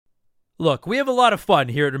Look, we have a lot of fun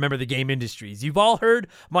here at Remember the Game Industries. You've all heard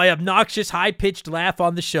my obnoxious, high-pitched laugh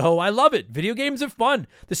on the show. I love it. Video games are fun.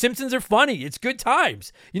 The Simpsons are funny. It's good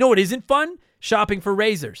times. You know what isn't fun? Shopping for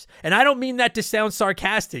razors. And I don't mean that to sound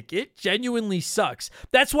sarcastic. It genuinely sucks.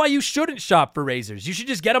 That's why you shouldn't shop for razors. You should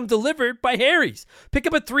just get them delivered by Harry's. Pick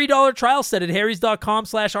up a $3 trial set at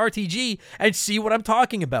harrys.com/RTG and see what I'm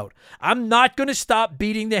talking about. I'm not going to stop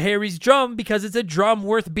beating the Harry's drum because it's a drum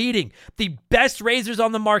worth beating. The best razors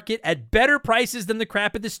on the market at better prices than the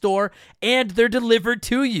crap at the store, and they're delivered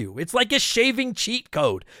to you. It's like a shaving cheat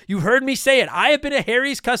code. You've heard me say it. I have been a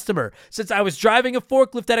Harry's customer since I was driving a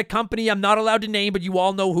forklift at a company I'm not allowed to name, but you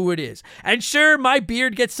all know who it is. And sure, my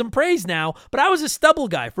beard gets some praise now, but I was a stubble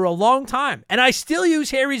guy for a long time, and I still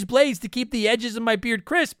use Harry's blades to keep the edges of my beard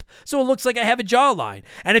crisp so it looks like I have a jawline.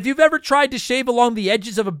 And if you've ever tried to shave along the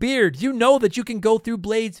edges of a beard, you know that you can go through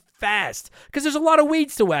blades fast because there's a lot of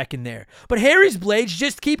weeds to whack in there. But Harry's blades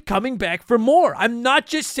just keep coming back for more. I'm not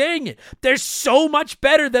just saying it. They're so much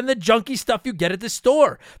better than the junky stuff you get at the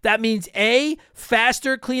store. That means A,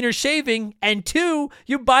 faster, cleaner shaving, and 2,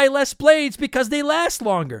 you buy less blades because they last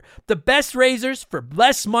longer. The best razors for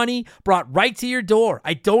less money brought right to your door.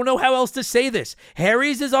 I don't know how else to say this.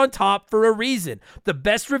 Harry's is on top for a reason. The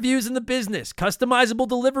best reviews in the business, customizable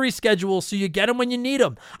delivery schedules so you get them when you need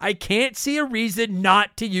them. I can't see a reason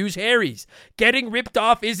not to use Harry's. Getting ripped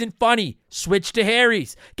off isn't funny. Switch to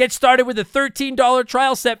Harry's. Get started with a $13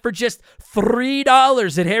 trial set for just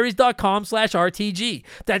 $3 at harrys.com/RTG.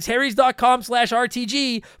 That's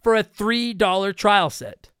harrys.com/RTG for a $3 trial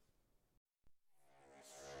set.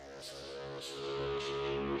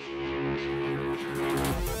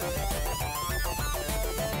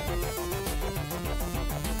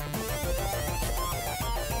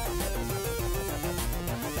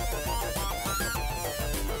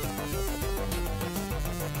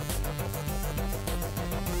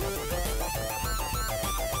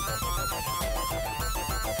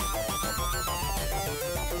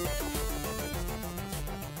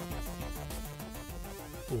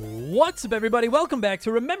 What's up, everybody? Welcome back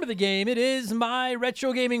to Remember the Game. It is my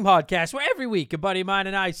retro gaming podcast where every week a buddy of mine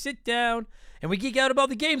and I sit down and we geek out about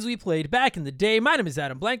the games we played back in the day. My name is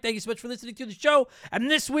Adam Blank. Thank you so much for listening to the show. And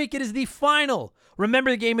this week it is the final Remember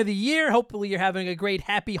the Game of the year. Hopefully you're having a great,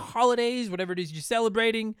 happy holidays, whatever it is you're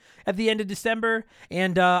celebrating at the end of December.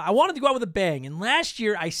 And I wanted to go out with a bang. And last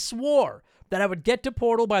year I swore that I would get to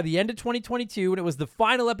Portal by the end of 2022, and it was the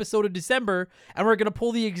final episode of December, and we're going to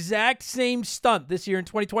pull the exact same stunt this year in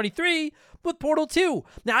 2023 with Portal 2.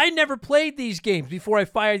 Now, I never played these games before I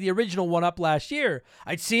fired the original one up last year.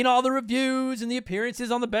 I'd seen all the reviews and the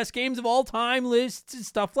appearances on the best games of all time lists and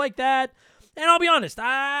stuff like that. And I'll be honest,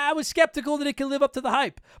 I was skeptical that it could live up to the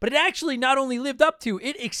hype, but it actually not only lived up to,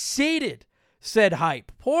 it exceeded said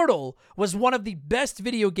hype. Portal was one of the best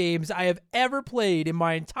video games I have ever played in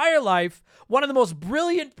my entire life, one of the most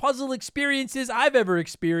brilliant puzzle experiences I've ever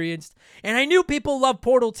experienced, and I knew people loved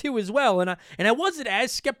Portal 2 as well, and I wasn't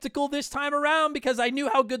as skeptical this time around because I knew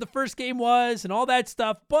how good the first game was and all that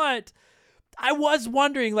stuff, but I was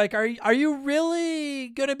wondering, like, are you really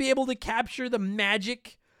going to be able to capture the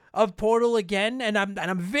magic of Portal again? And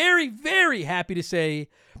I'm very, very happy to say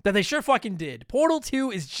that they sure fucking did. Portal 2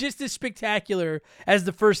 is just as spectacular as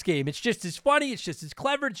the first game. It's just as funny, it's just as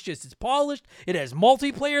clever, it's just as polished. It has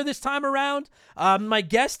multiplayer this time around. My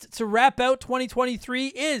guest to wrap out 2023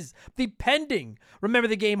 is the pending Remember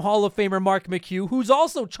the Game Hall of Famer Mark McHugh, who's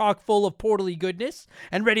also chock full of Portal-y goodness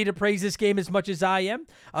and ready to praise this game as much as I am.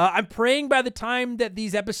 I'm praying by the time that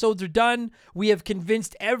these episodes are done, we have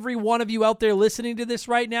convinced every one of you out there listening to this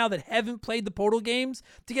right now that haven't played the Portal games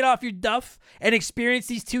to get off your duff and experience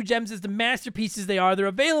these two gems as the masterpieces they are. They're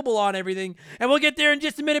available on everything, and we'll get there in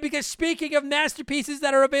just a minute, because speaking of masterpieces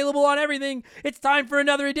that are available on everything, it's time for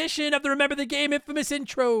another edition of the Remember the Game infamous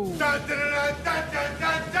intro. Dun, dun, dun, dun, dun,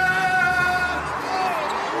 dun, dun.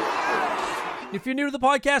 If you're new to the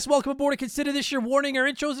podcast, welcome aboard, and consider this your warning. Our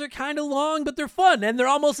intros are kind of long, but they're fun, and they're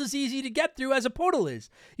almost as easy to get through as a Portal is.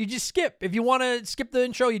 You just skip. If you want to skip the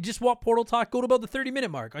intro, you just want Portal talk, go to about the 30-minute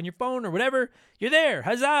mark on your phone or whatever. You're there.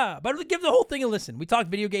 Huzzah. But give the whole thing a listen. We talk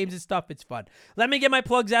video games and stuff. It's fun. Let me get my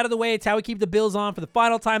plugs out of the way. It's how we keep the bills on for the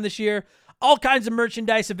final time this year. All kinds of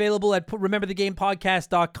merchandise available at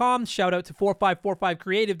rememberthegamepodcast.com. Shout out to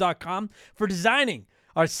 4545creative.com for designing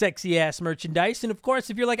our sexy ass merchandise. And of course,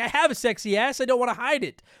 if you're like, I have a sexy ass, I don't want to hide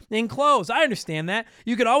it in clothes. I understand that.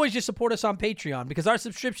 You can always just support us on Patreon because our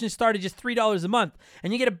subscriptions start at just $3 a month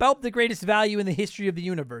and you get about the greatest value in the history of the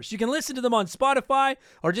universe. You can listen to them on Spotify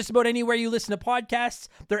or just about anywhere you listen to podcasts.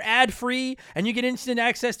 They're ad free and you get instant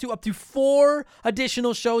access to up to 4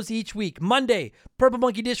 additional shows each week. Monday, Purple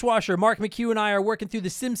Monkey Dishwasher, Mark McHugh and I are working through The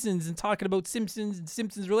Simpsons and talking about Simpsons and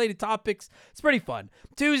Simpsons related topics. It's pretty fun.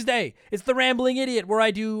 Tuesday, it's The Rambling Idiot, where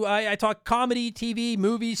I talk comedy, TV,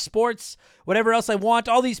 movies, sports, whatever else I want.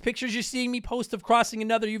 All these pictures you're seeing me post of Crossing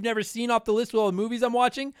Another you've never seen off the list with all the movies I'm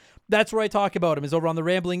watching, that's where I talk about them, is over on The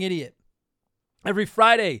Rambling Idiot. Every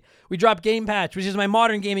Friday, we drop Game Patch, which is my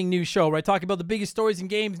modern gaming news show where I talk about the biggest stories in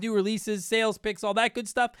games, new releases, sales picks, all that good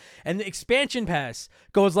stuff. And the Expansion Pass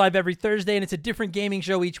goes live every Thursday, and it's a different gaming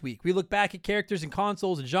show each week. We look back at characters and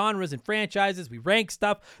consoles and genres and franchises. We rank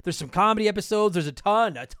stuff. There's some comedy episodes. There's a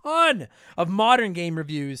ton of modern game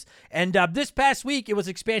reviews. And this past week, it was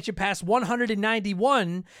Expansion Pass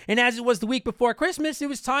 191. And as it was the week before Christmas, it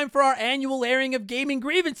was time for our annual airing of Gaming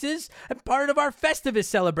Grievances and part of our Festivus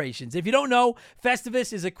celebrations. If you don't know,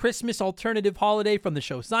 Festivus is a Christmas alternative holiday from the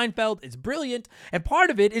show Seinfeld. It's brilliant, and part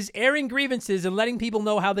of it is airing grievances and letting people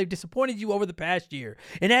know how they've disappointed you over the past year.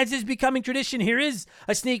 And as is becoming tradition, here is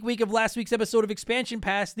a sneak week of last week's episode of Expansion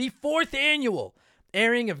Pass, the 4th annual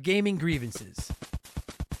airing of Gaming Grievances.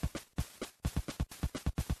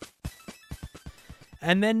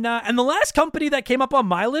 And then, and the last company that came up on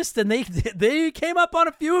my list, and they came up on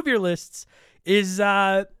a few of your lists, is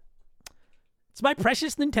it's my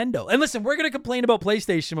precious Nintendo. And listen, we're going to complain about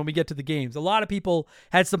PlayStation when we get to the games. A lot of people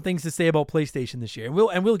had some things to say about PlayStation this year,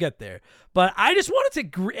 and we'll get there. But I just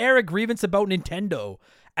wanted to air a grievance about Nintendo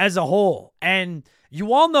as a whole. And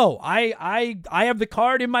you all know, I have the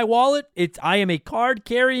card in my wallet. I am a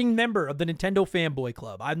card-carrying member of the Nintendo Fanboy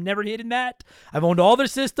Club. I've never hidden that. I've owned all their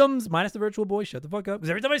systems, minus the Virtual Boy. Shut the fuck up. Because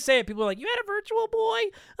every time I say it, people are like, you had a Virtual Boy?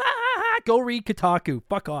 Go read Kotaku.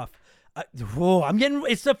 Fuck off.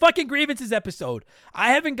 It's the fucking grievances episode.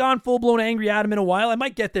 I haven't gone full-blown angry at him in a while. I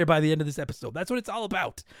might get there by the end of this episode. That's what it's all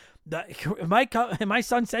about. My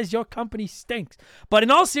son says your company stinks. But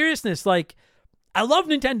in all seriousness, like, I love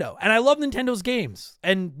Nintendo, and I love Nintendo's games.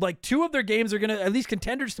 And, like, 2 of their games are going to, at least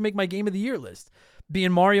contenders to make my Game of the Year list,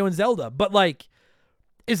 being Mario and Zelda. But, like,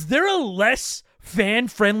 is there a less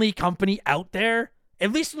fan-friendly company out there,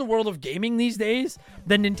 at least in the world of gaming these days,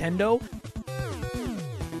 than Nintendo?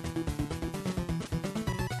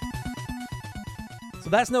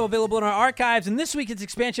 That's now available in our archives, and this week it's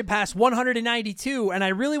Expansion Pass 192, and I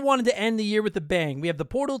really wanted to end the year with a bang. We have the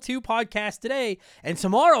Portal 2 podcast today, and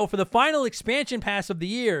tomorrow for the final Expansion Pass of the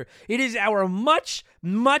year, it is our much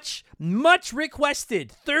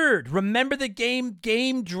requested 3rd Remember the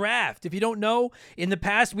Game draft. If you don't know, in the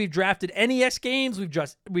past we've drafted NES games,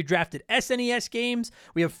 we've drafted SNES games.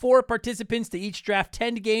 We have 4 participants to each draft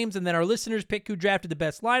 10 games, and then our listeners pick who drafted the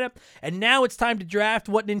best lineup. And now it's time to draft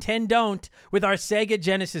what Nintendo don't with our Sega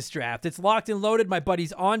Genesis draft. It's locked and loaded. My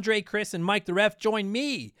buddies Andre, Chris, and Mike the Ref join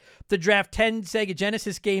me to draft 10 Sega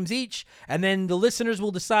Genesis games each, and then the listeners will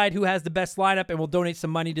decide who has the best lineup, and we'll donate some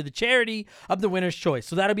money to the charity of the winner's choice.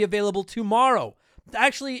 So that'll be available tomorrow.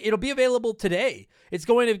 Actually, it'll be available today. It's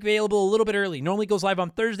going to be available a little bit early. Normally goes live on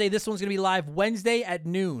Thursday. This one's going to be live Wednesday at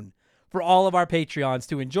noon for all of our Patreons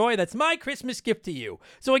to enjoy. That's my Christmas gift to you.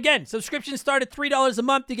 So again, subscriptions start at $3 a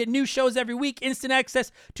month to get new shows every week, instant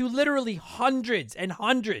access to literally hundreds and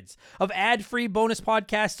hundreds of ad-free bonus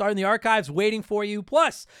podcasts are in the archives waiting for you,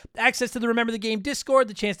 plus access to the Remember the Game Discord,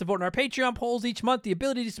 the chance to vote in our Patreon polls each month, the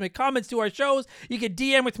ability to submit comments to our shows, you get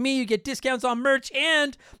DM with me, you get discounts on merch,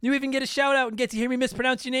 and you even get a shout out and get to hear me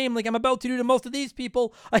mispronounce your name like I'm about to do to most of these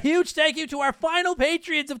people. A huge thank you to our final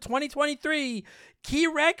Patreons of 2023,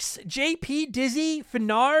 Key-Rex, JP, Dizzy,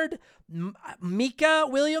 Finard, Mika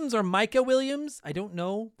Williams or Micah Williams. I don't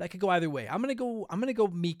know. That could go either way. I'm gonna go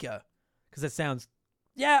Mika because that sounds.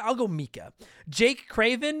 Yeah, I'll go Mika. Jake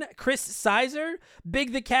Craven, Chris Sizer,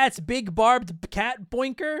 Big the Cat's Big Barbed Cat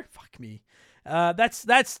Boinker. Fuck me.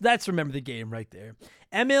 That's Remember the Game right there.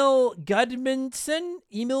 Emil Gudmundson.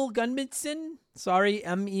 Sorry,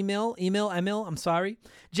 Emil, I'm sorry.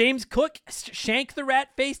 James Cook, Shank the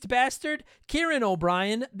Rat-Faced Bastard, Kieran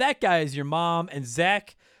O'Brien, That Guy Is Your Mom, and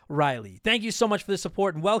Zach Riley. Thank you so much for the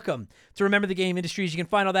support, and welcome to Remember the Game Industries. You can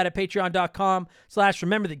find all that at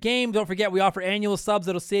patreon.com/Remember the Game. Don't forget, we offer annual subs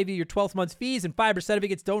that'll save you your 12th month's fees, and 5% of it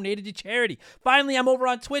gets donated to charity. Finally, I'm over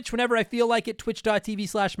on Twitch whenever I feel like it,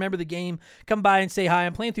 twitch.tv/Remember the Game. Come by and say hi.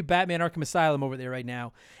 I'm playing through Batman Arkham Asylum over there right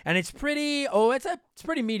now, and it's pretty, it's a It's a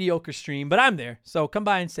pretty mediocre stream, but I'm there, so come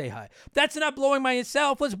by and say hi. That's enough blowing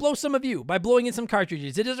myself. Let's blow some of you by blowing in some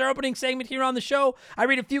cartridges. It is our opening segment here on the show. I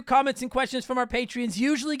read a few comments and questions from our Patreons,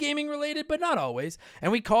 usually gaming related, but not always.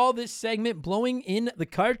 And we call this segment Blowing in the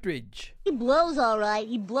Cartridge. He blows all right.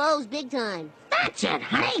 He blows big time. That's it,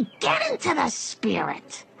 honey. Get into the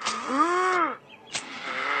spirit.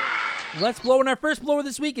 Let's blow. And our first blower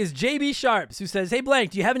this week is JB Sharps, who says, hey,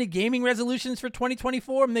 Blank, do you have any gaming resolutions for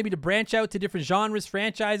 2024? Maybe to branch out to different genres,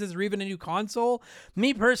 franchises, or even a new console?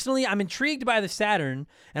 Me personally, I'm intrigued by the Saturn,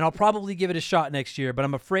 and I'll probably give it a shot next year, but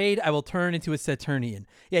I'm afraid I will turn into a Saturnian.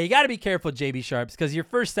 Yeah, you got to be careful, JB Sharps, because your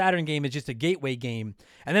first Saturn game is just a gateway game,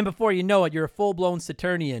 and then before you know it, you're a full-blown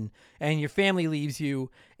Saturnian, and your family leaves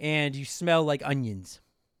you, and you smell like onions,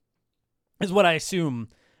 is what I assume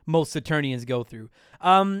most Saturnians go through.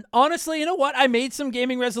 Honestly, you know what? I made some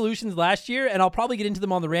gaming resolutions last year, and I'll probably get into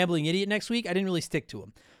them on the Rambling Idiot next week. I didn't really stick to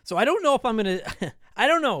them. So I don't know if I'm going to... I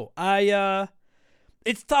don't know.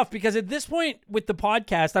 It's tough because at this point with the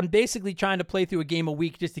podcast, I'm basically trying to play through a game a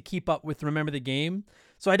week just to keep up with Remember the Game.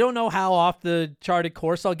 So I don't know how off the charted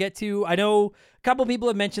course I'll get to. I know a couple people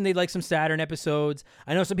have mentioned they'd like some Saturn episodes.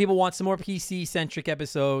 I know some people want some more PC-centric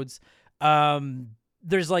episodes.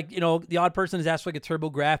 There's like, the odd person has asked for like a Turbo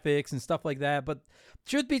Graphics and stuff like that. But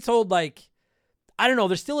truth be told, like, I don't know.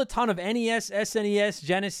 There's still a ton of NES, SNES,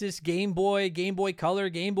 Genesis, Game Boy Color,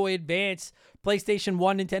 Game Boy Advance, PlayStation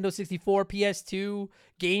 1, Nintendo 64, PS2,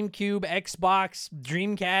 GameCube, Xbox,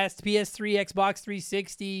 Dreamcast, PS3, Xbox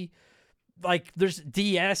 360. Like, there's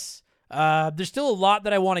DS. There's still a lot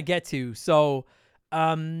that I want to get to. So,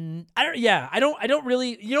 I don't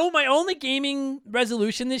really, my only gaming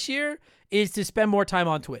resolution this year is to spend more time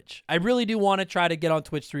on Twitch. I really do want to try to get on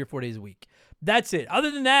Twitch 3 or 4 days a week. That's it. Other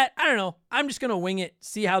than that, I don't know. I'm just gonna wing it,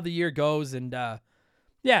 see how the year goes, and I'm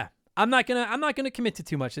not gonna commit to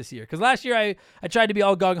too much this year. Because last year I tried to be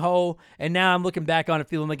all gung ho, and now I'm looking back on it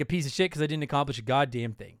feeling like a piece of shit because I didn't accomplish a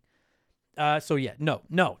goddamn thing. So yeah,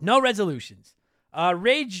 no resolutions.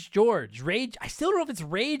 Rage George, I still don't know if it's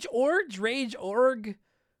Rage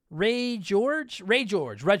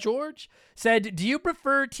George said, do you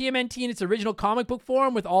prefer TMNT in its original comic book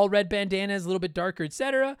form with all red bandanas, a little bit darker,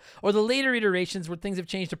 etc., or the later iterations where things have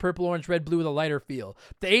changed to purple, orange, red, blue with a lighter feel?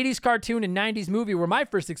 The 80s cartoon and 90s movie were my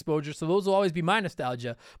first exposure, so those will always be my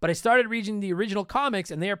nostalgia, but I started reading the original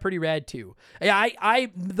comics, and they are pretty rad too. Yeah,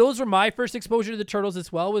 those were my first exposure to the Turtles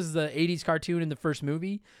as well, was the 80s cartoon and the first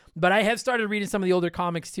movie, but I have started reading some of the older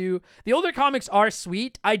comics too. The older comics are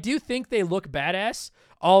sweet. I do think they look badass,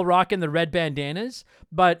 all rocking the red bandanas,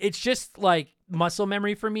 but it's just like muscle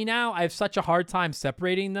memory for me now. I have such a hard time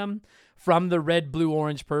separating them from the red, blue,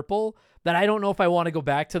 orange, purple that I don't know if I want to go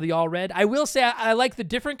back to the all red. I will say I like the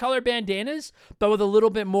different color bandanas, but with a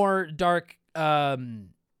little bit more dark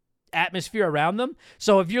atmosphere around them.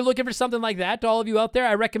 So if you're looking for something like that, to all of you out there,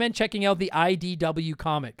 I recommend checking out the IDW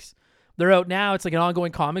comics. They're out now. It's like an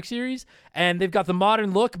ongoing comic series, and they've got the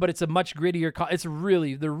modern look, but it's a much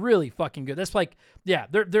grittier. They're really fucking good. That's like, yeah,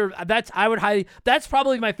 that's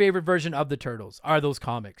probably my favorite version of the Turtles are those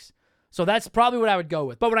comics. So that's probably what I would go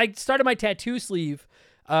with. But when I started my tattoo sleeve,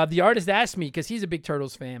 the artist asked me, because he's a big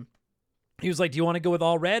Turtles fan, he was like, do you want to go with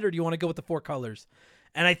all red or do you want to go with the 4 colors?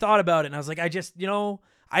 And I thought about it, and I was like,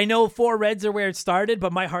 I know 4 reds are where it started,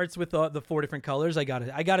 but my heart's with the 4 different colors. I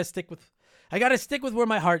gotta stick with where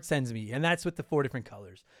my heart sends me, and that's with the 4 different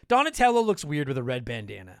colors. Donatello looks weird with a red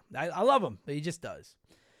bandana. I love him, but he just does.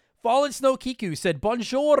 Fallen Snow Kiku said,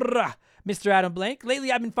 bonjour, Mr. Adam Blank.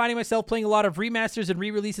 Lately, I've been finding myself playing a lot of remasters and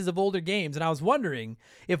re-releases of older games, and I was wondering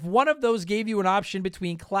if one of those gave you an option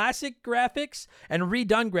between classic graphics and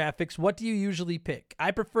redone graphics, what do you usually pick?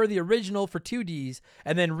 I prefer the original for 2Ds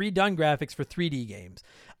and then redone graphics for 3D games.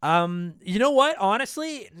 You know what?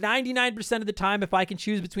 Honestly, 99% of the time, if I can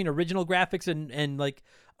choose between original graphics and like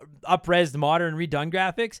up-resed modern redone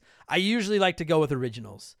graphics, I usually like to go with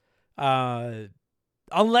originals.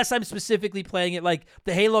 Unless I'm specifically playing it like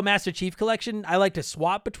the Halo Master Chief Collection, I like to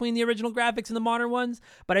swap between the original graphics and the modern ones,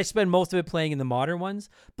 but I spend most of it playing in the modern ones.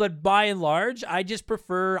 But by and large, I just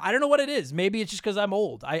prefer, I don't know what it is. Maybe it's just because I'm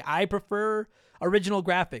old. I prefer original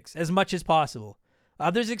graphics as much as possible.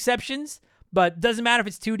 There's exceptions, but doesn't matter if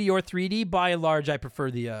it's 2D or 3D. By and large, I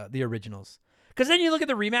prefer the originals. Because then you look at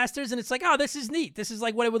the remasters and it's like, oh, this is neat. This is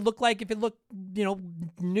like what it would look like if it looked,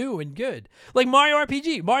 new and good. Like Mario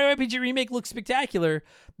RPG. Mario RPG Remake looks spectacular,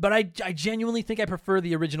 but I genuinely think I prefer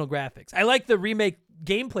the original graphics. I like the remake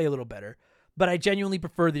gameplay a little better, but I genuinely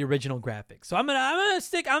prefer the original graphics. So I'm gonna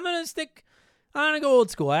go old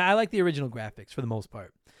school. I like the original graphics for the most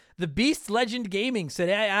part. The Beast Legend Gaming said,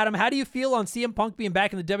 hey, Adam, how do you feel on CM Punk being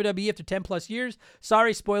back in the WWE after 10 plus years?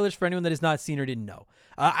 Sorry, spoilers for anyone that has not seen or didn't know.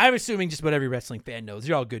 I'm assuming just about every wrestling fan knows.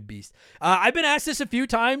 You're all good, Beast. I've been asked this a few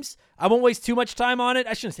times. I won't waste too much time on it.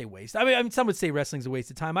 I shouldn't say waste. I mean, some would say wrestling's a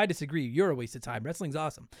waste of time. I disagree. You're a waste of time. Wrestling's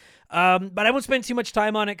awesome. But I won't spend too much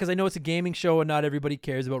time on it because I know it's a gaming show and not everybody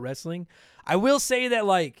cares about wrestling. I will say that,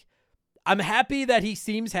 like, I'm happy that he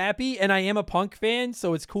seems happy, and I am a Punk fan,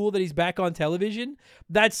 so it's cool that he's back on television.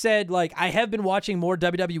 That said, like, I have been watching more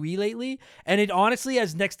WWE lately, and it honestly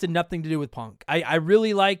has next to nothing to do with Punk. I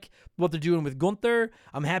really like what they're doing with Gunther.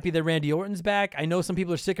 I'm happy that Randy Orton's back. I know some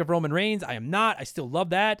people are sick of Roman Reigns. I am not. I still love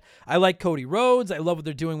that. I like Cody Rhodes. I love what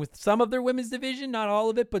they're doing with some of their women's division, not all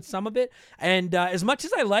of it, but some of it. And as much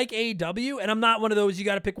as I like AEW, and I'm not one of those you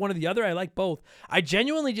got to pick one or the other, I like both. I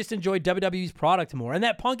genuinely just enjoy WWE's product more, and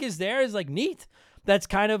that Punk is there is like neat. That's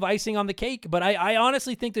kind of icing on the cake, but I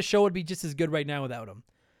honestly think the show would be just as good right now without him.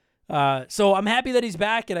 So I'm happy that he's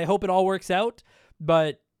back, and I hope it all works out.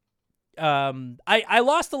 But I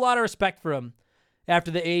lost a lot of respect for him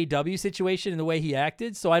after the AEW situation and the way he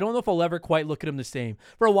acted, so I don't know if I'll ever quite look at him the same.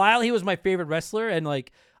 For a while, he was my favorite wrestler, and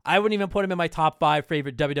like I wouldn't even put him in my top 5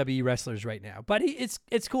 favorite WWE wrestlers right now. But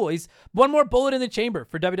it's cool. He's one more bullet in the chamber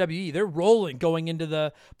for WWE. They're rolling going into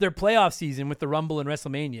their playoff season with the Rumble and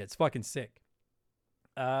WrestleMania. It's fucking sick.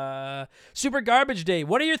 Super Garbage Day.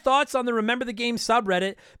 What are your thoughts on the Remember the Game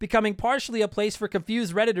subreddit becoming partially a place for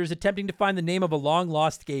confused Redditors attempting to find the name of a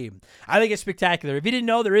long-lost game? I think it's spectacular. If you didn't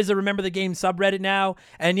know, there is a Remember the Game subreddit now,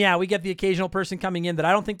 and yeah, we get the occasional person coming in that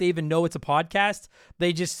I don't think they even know it's a podcast.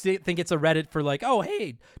 They just think it's a Reddit for like, oh,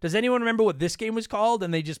 hey, does anyone remember what this game was called?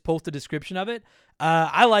 And they just post a description of it.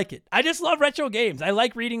 I like it. I just love retro games. I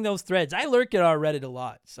like reading those threads. I lurk at our Reddit a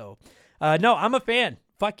lot, so no, I'm a fan.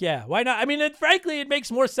 Fuck yeah. Why not? I mean, frankly, it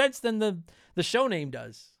makes more sense than the show name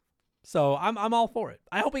does. So I'm all for it.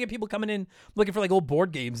 I hope we get people coming in looking for like old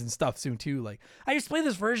board games and stuff soon too. Like, I used to play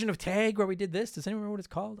this version of Tag where we did this. Does anyone remember what it's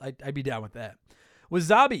called? I'd be down with that.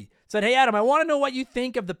 Wasabi said, hey, Adam, I want to know what you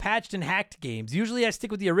think of the patched and hacked games. Usually I stick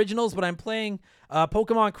with the originals, but I'm playing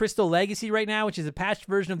Pokemon Crystal Legacy right now, which is a patched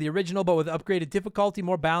version of the original, but with upgraded difficulty,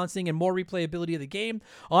 more balancing, and more replayability of the game.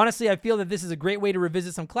 Honestly, I feel that this is a great way to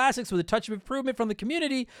revisit some classics with a touch of improvement from the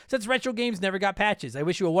community, since retro games never got patches. I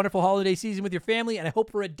wish you a wonderful holiday season with your family, and I hope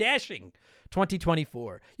for a dashing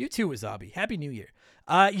 2024. You too, Wasabi. Happy New Year.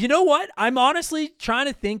 You know what? I'm honestly trying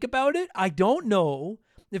to think about it. I don't know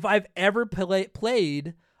if I've ever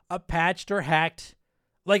played a patched or hacked,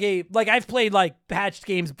 like I've played like patched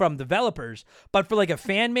games from developers, but for like a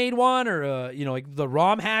fan made one or like the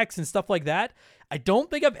ROM hacks and stuff like that, I don't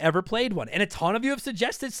think I've ever played one. And a ton of you have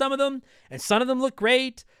suggested some of them, and some of them look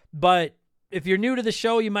great. But if you're new to the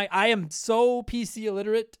show, I am so PC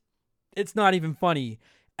illiterate, it's not even funny.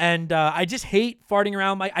 And I just hate farting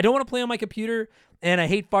around. I don't want to play on my computer, and I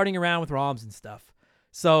hate farting around with ROMs and stuff.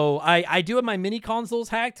 So I do have my mini consoles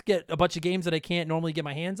hacked to get a bunch of games that I can't normally get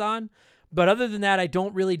my hands on. But other than that, I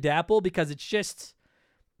don't really dabble because it's just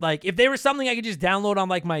like, if they were something I could just download on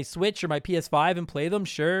like my Switch or my PS5 and play them,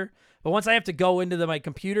 sure. But once I have to go into my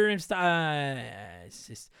computer and stuff, it's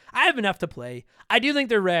just, I have enough to play. I do think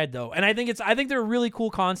they're rad though. And I think they're a really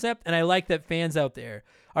cool concept. And I like that fans out there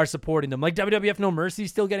are supporting them. Like WWF No Mercy is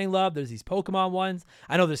still getting love. There's these Pokemon ones.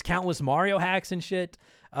 I know there's countless Mario hacks and shit.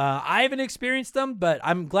 I haven't experienced them, but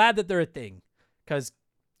I'm glad that they're a thing because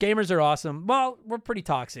gamers are awesome. Well, we're pretty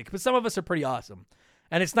toxic, but some of us are pretty awesome.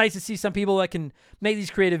 And it's nice to see some people that can make these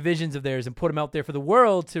creative visions of theirs and put them out there for the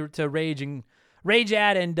world to rage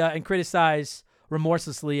at and criticize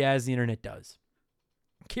remorselessly as the internet does.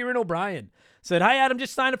 Kieran O'Brien said, hi, Adam,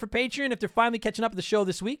 just signed up for Patreon. If they're finally catching up with the show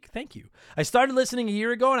this week, thank you. I started listening a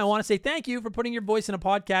year ago, and I want to say thank you for putting your voice in a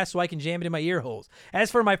podcast so I can jam it in my ear holes.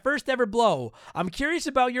 As for my first ever blow, I'm curious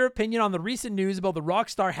about your opinion on the recent news about the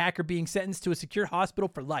Rockstar hacker being sentenced to a secure hospital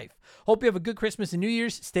for life. Hope you have a good Christmas and New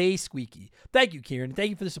Year's. Stay squeaky. Thank you, Kieran.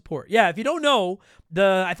 Thank you for the support. Yeah, if you don't know,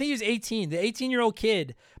 I think he was 18, the 18-year-old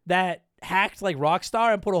kid that hacked like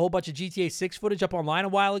Rockstar and put a whole bunch of GTA 6 footage up online a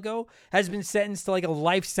while ago has been sentenced to like a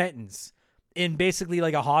life sentence in basically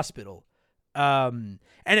like a hospital. And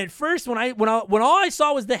at first when all I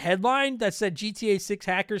saw was the headline that said GTA 6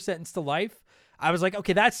 hacker sentenced to life, I was like,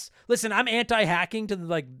 okay, listen, I'm anti-hacking to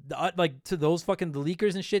to those fucking the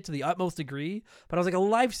leakers and shit to the utmost degree. But I was like, a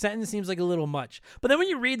life sentence seems like a little much. But then when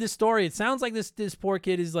you read the story, it sounds like this poor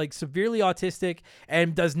kid is like severely autistic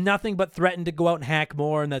and does nothing but threaten to go out and hack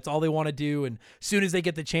more. And that's all they want to do. And as soon as they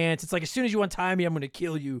get the chance, it's like, as soon as you untie me, I'm going to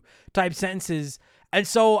kill you type sentences. And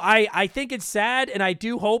so I think it's sad. And I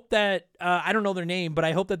do hope that, I don't know their name, but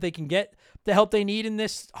I hope that they can get the help they need in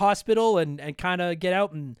this hospital and kind of get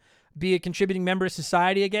out and be a contributing member of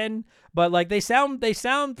society again, but like they sound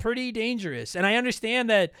pretty dangerous. And I understand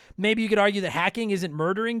that maybe you could argue that hacking isn't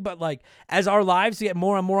murdering, but like as our lives get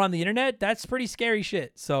more and more on the internet, that's pretty scary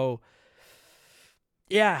shit. So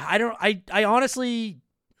yeah, I honestly,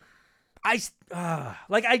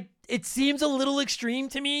 it seems a little extreme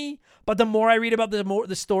to me, but the more I read about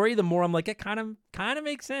the story, the more I'm like, it kind of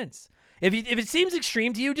makes sense. If it seems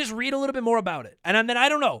extreme to you, just read a little bit more about it. And then I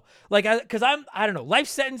don't know, like, because I don't know, life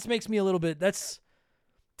sentence makes me a little bit, it's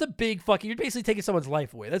a big fucking, you're basically taking someone's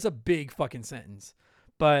life away. That's a big fucking sentence.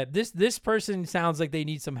 But this person sounds like they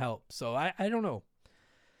need some help. So I don't know.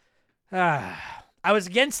 I was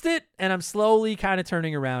against it, and I'm slowly kind of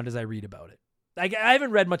turning around as I read about it. I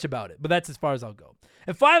haven't read much about it, but that's as far as I'll go.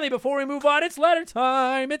 And finally, before we move on, it's letter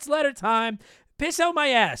time. It's letter time. Piss out my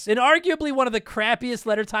ass. And arguably one of the crappiest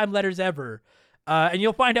letter time letters ever. And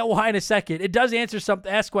you'll find out why in a second. It does ask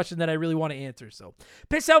a question that I really want to answer. So,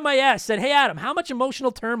 Piss Out My Ass said, "Hey Adam, how much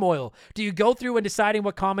emotional turmoil do you go through when deciding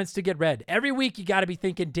what comments to get read? Every week you got to be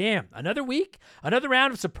thinking, damn, another week? Another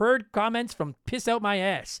round of superb comments from Piss Out My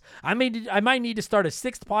Ass. I might need to start a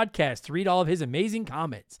 6th podcast to read all of his amazing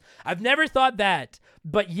comments. I've never thought that,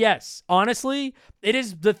 but yes, honestly, it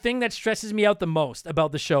is the thing that stresses me out the most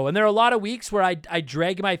about the show. And there are a lot of weeks where I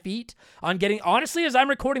drag my feet on getting, honestly, as I'm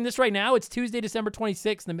recording this right now, it's Tuesday, December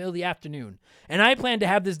 26th in the middle of the afternoon. And I planned to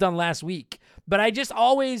have this done last week, but I just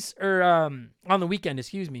always, on the weekend,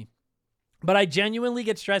 excuse me. But I genuinely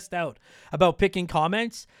get stressed out about picking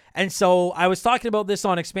comments. And so I was talking about this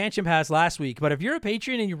on Expansion Pass last week. But if you're a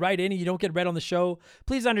Patreon and you write in and you don't get read on the show,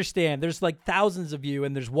 please understand there's like thousands of you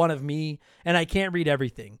and there's one of me and I can't read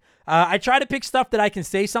everything. I try to pick stuff that I can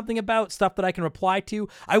say something about, stuff that I can reply to.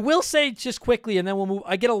 I will say just quickly and then we'll move.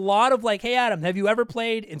 I get a lot of like, hey, Adam, have you ever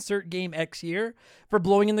played insert game X here for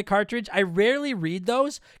blowing in the cartridge? I rarely read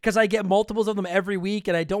those because I get multiples of them every week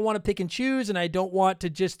and I don't want to pick and choose and I don't want to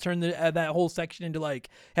just turn that whole section into like,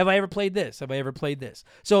 have I ever played this? Have I ever played this?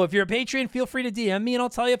 So if you're a Patreon, feel free to DM me and I'll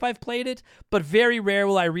tell you if I've played it, but very rare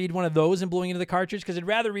will I read one of those and blowing into the cartridge because I'd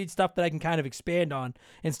rather read stuff that I can kind of expand on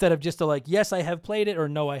instead of just a like, yes, I have played it or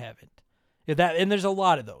no, I haven't. And there's a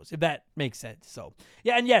lot of those, if that makes sense. So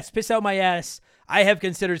yeah, and yes, Piss Out My Ass. I have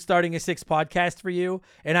considered starting a 6th podcast for you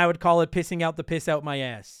and I would call it Pissing Out the Piss Out My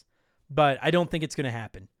Ass, but I don't think it's going to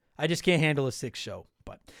happen. I just can't handle a 6th show.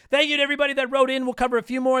 But thank you to everybody that wrote in. We'll cover a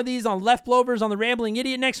few more of these on Left Blowers on the Rambling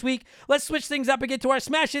Idiot next week. Let's switch things up and get to our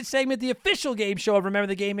Smash Hit segment, the official game show of Remember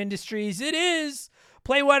the Game Industries. It is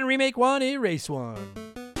Play One, Remake One, Erase One.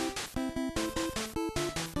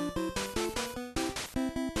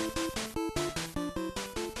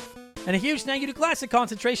 And a huge thank you to Classic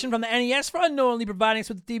Concentration from the NES for unknowingly providing us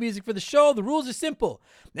with the theme music for the show. The rules are simple.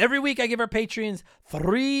 Every week I give our patrons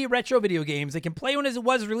 3 retro video games. They can play one as it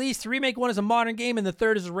was released, remake one as a modern game, and the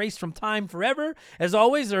third is erased from time forever. As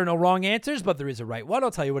always, there are no wrong answers, but there is a right one. I'll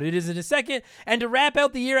tell you what it is in a second. And to wrap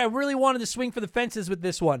out the year, I really wanted to swing for the fences with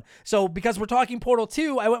this one. So because we're talking Portal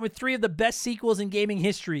 2, I went with 3 of the best sequels in gaming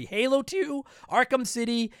history. Halo 2, Arkham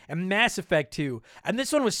City, and Mass Effect 2. And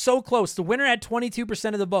this one was so close. The winner had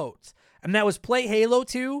 22% of the votes. And that was play Halo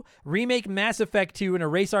 2, remake Mass Effect 2, and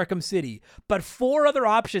erase Arkham City. But 4 other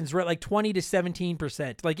options were at like 20 to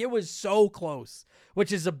 17%. Like, it was so close,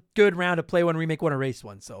 which is a good round to play one, remake one, erase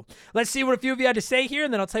one. So let's see what a few of you had to say here,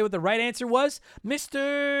 and then I'll tell you what the right answer was.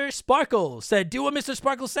 Mr. Sparkle said, do what Mr.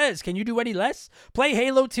 Sparkle says. Can you do any less? Play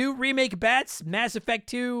Halo 2, remake Bats, Mass Effect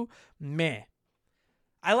 2, meh.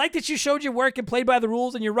 I like that you showed your work and played by the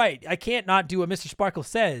rules, and you're right. I can't not do what Mr. Sparkle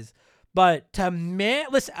says. But to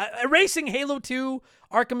listen, erasing Halo 2,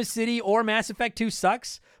 Arkham City, or Mass Effect 2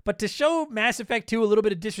 sucks. But to show Mass Effect 2 a little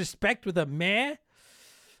bit of disrespect with a meh,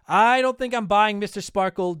 I don't think I'm buying Mr.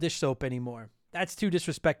 Sparkle dish soap anymore. That's too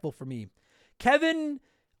disrespectful for me. Kevin,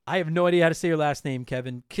 I have no idea how to say your last name,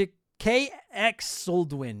 Kevin.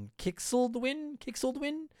 Kixeldwin.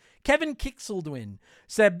 Kevin Kixeldwin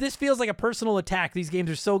said, this feels like a personal attack. These games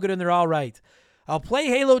are so good and they're all right. I'll play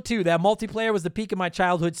Halo 2. That multiplayer was the peak of my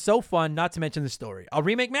childhood. So fun, not to mention the story. I'll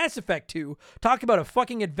remake Mass Effect 2. Talk about a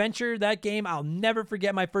fucking adventure. That game, I'll never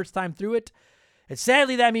forget my first time through it. And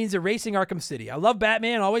sadly, that means erasing Arkham City. I love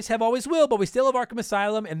Batman, always have, always will, but we still have Arkham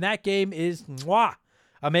Asylum, and that game is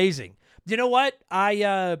amazing. You know what?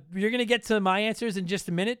 You're going to get to my answers in just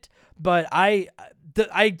a minute, but I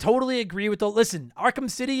totally agree with listen, Arkham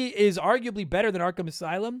City is arguably better than Arkham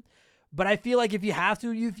Asylum. But I feel like if you have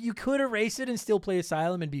to, you could erase it and still play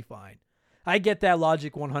Asylum and be fine. I get that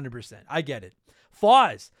logic 100%. I get it.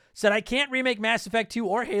 Foz said, I can't remake Mass Effect 2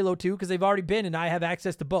 or Halo 2 because they've already been and I have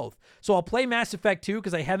access to both. So I'll play Mass Effect 2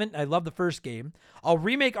 because I haven't. I love the first game. I'll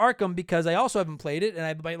remake Arkham because I also haven't played it and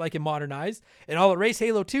I might like it modernized. And I'll erase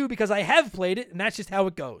Halo 2 because I have played it and that's just how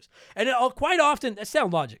it goes. And quite often, that's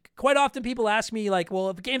sound logic. Quite often people ask me like, well,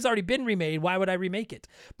 if the game's already been remade, why would I remake it?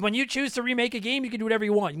 When you choose to remake a game, you can do whatever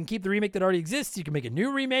you want. You can keep the remake that already exists. You can make a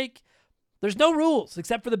new remake. There's no rules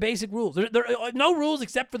except for the basic rules. There are no rules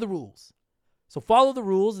except for the rules. So follow the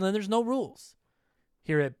rules, and then there's no rules.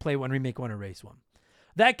 Here at Play One, Remake One, Erase One.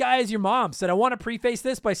 That guy is your mom said, I want to preface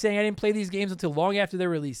this by saying I didn't play these games until long after their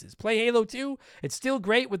releases. Play Halo 2. It's still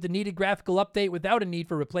great with the needed graphical update without a need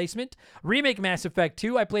for replacement. Remake Mass Effect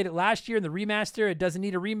 2. I played it last year in the remaster. It doesn't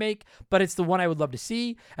need a remake, but it's the one I would love to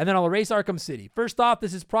see. And then I'll erase Arkham City. First off,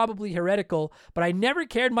 this is probably heretical, but I never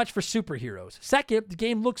cared much for superheroes. Second, the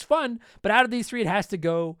game looks fun, but out of these three, it has to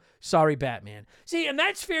go. Sorry, Batman. See, and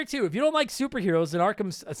that's fair too. If you don't like superheroes, then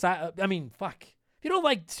Arkham's fuck. If you don't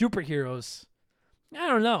like superheroes, I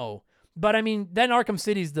don't know. But I mean, then Arkham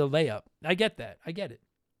City's the layup. I get that. I get it.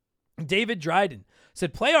 David Dryden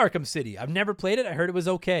said, play Arkham City. I've never played it. I heard it was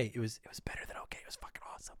okay. It was better than okay. It was fucking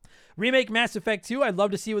awesome. Remake Mass Effect 2. I'd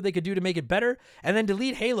love to see what they could do to make it better. And then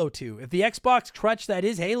delete Halo 2. If the Xbox crutch that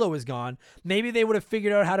is Halo is gone, maybe they would have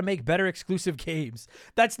figured out how to make better exclusive games.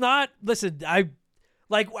 That's not, listen, I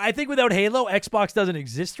think without Halo, Xbox doesn't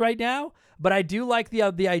exist right now. But I do like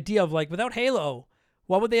the idea of like, without Halo,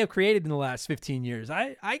 what would they have created in the last 15 years?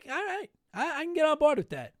 I can get on board with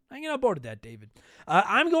that. I can get on board with that, David.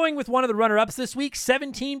 I'm going with one of the runner-ups this week.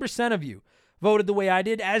 17% of you voted the way I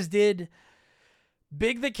did, as did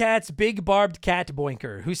Big the Cat's Big Barbed Cat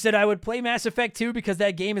Boinker, who said I would play Mass Effect 2 because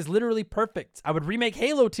that game is literally perfect. I would remake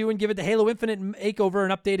Halo 2 and give it the Halo Infinite makeover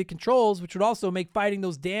and updated controls, which would also make fighting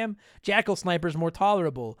those damn jackal snipers more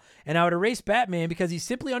tolerable. And I would erase Batman because he's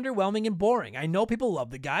simply underwhelming and boring. I know people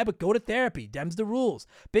love the guy, but go to therapy. Dem's the rules.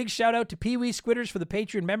 Big shout out to Pee Wee Squitters for the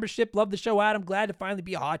Patreon membership. Love the show, Adam. Glad to finally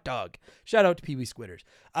be a hot dog. Shout out to Pee Wee Squitters.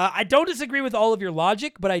 I don't disagree with all of your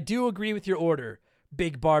logic, but I do agree with your order.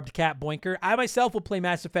 Big Barbed Cat Boinker. I myself will play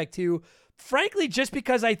Mass Effect 2, frankly, just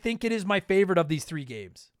because I think it is my favorite of these three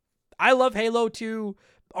games. I love Halo 2,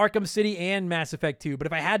 Arkham City, and Mass Effect 2, but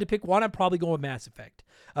if I had to pick one, I'd probably go with Mass Effect.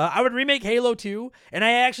 I would remake Halo 2, and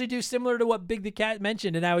I actually do similar to what Big the Cat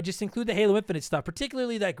mentioned, and I would just include the Halo Infinite stuff,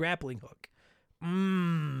 particularly that grappling hook.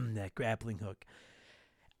 That grappling hook.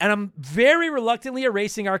 And I'm very reluctantly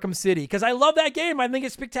erasing Arkham City because I love that game. I think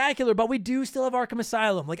it's spectacular, but we do still have Arkham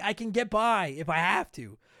Asylum. Like, I can get by if I have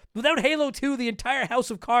to. Without Halo 2, the entire house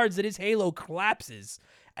of cards that is Halo collapses.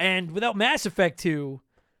 And without Mass Effect 2,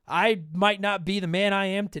 I might not be the man I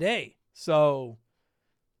am today. So,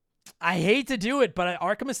 I hate to do it, but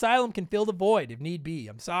Arkham Asylum can fill the void if need be.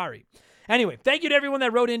 I'm sorry. Anyway, thank you to everyone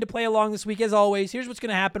that wrote in to play along this week. As always, here's what's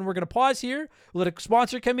going to happen. We're going to pause here, let a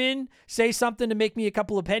sponsor come in, say something to make me a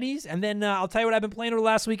couple of pennies, and then I'll tell you what I've been playing over the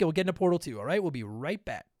last week, and we'll get into Portal 2, all right? We'll be right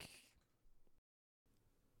back.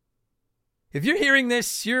 If you're hearing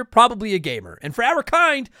this, you're probably a gamer. And for our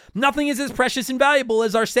kind, nothing is as precious and valuable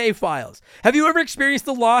as our save files. Have you ever experienced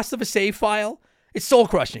the loss of a save file? It's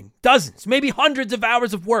soul-crushing. Dozens, maybe hundreds of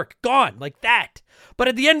hours of work gone like that. But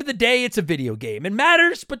at the end of the day, it's a video game. It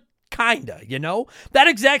matters, but kinda, you know? That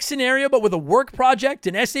exact scenario, but with a work project,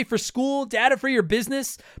 an essay for school, data for your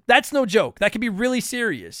business, that's no joke. That can be really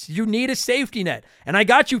serious. You need a safety net. And I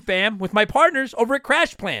got you, fam, with my partners over at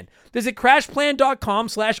CrashPlan. Visit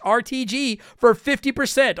CrashPlan.com/RTG for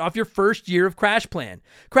 50% off your first year of CrashPlan.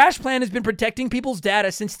 CrashPlan has been protecting people's data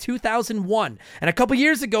since 2001. And a couple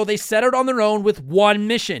years ago, they set out on their own with one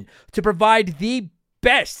mission: to provide the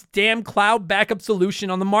best damn cloud backup solution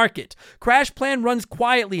on the market. CrashPlan runs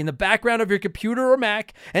quietly in the background of your computer or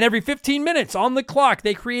Mac, and every 15 minutes on the clock,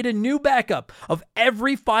 they create a new backup of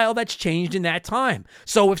every file that's changed in that time.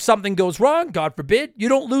 So if something goes wrong, God forbid, you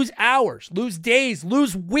don't lose hours, lose days,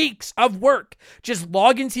 lose weeks of work. Just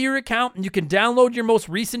log into your account and you can download your most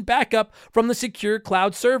recent backup from the secure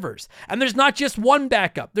cloud servers. And there's not just one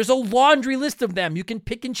backup. There's a laundry list of them. You can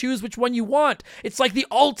pick and choose which one you want. It's like the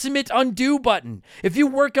ultimate undo button. If you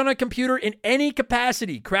work on a computer in any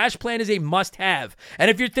capacity, CrashPlan is a must-have. And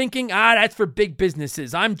if you're thinking, that's for big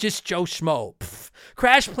businesses, I'm just Joe Schmo.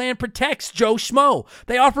 CrashPlan protects Joe Schmo.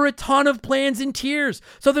 They offer a ton of plans and tiers.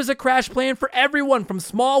 So there's a CrashPlan for everyone, from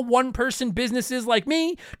small one-person businesses like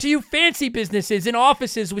me to you fancy businesses in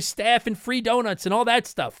offices with staff and free donuts and all that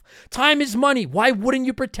stuff. Time is money. Why wouldn't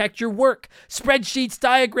you protect your work? Spreadsheets,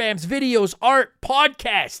 diagrams, videos, art,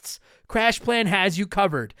 podcasts. CrashPlan has you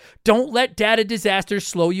covered. Don't let data disasters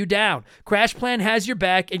slow you down. CrashPlan has your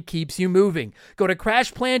back and keeps you moving. Go to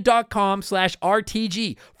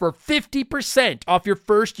crashplan.com/RTG for 50% off your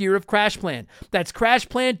first year of CrashPlan. That's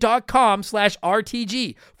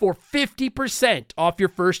crashplan.com/RTG for 50% off your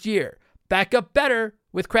first year. Back up better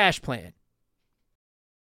with CrashPlan.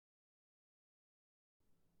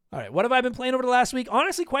 All right, what have I been playing over the last week?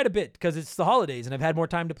 Honestly, quite a bit, because it's the holidays and I've had more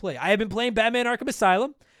time to play. I have been playing Batman Arkham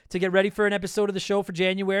Asylum to get ready for an episode of the show for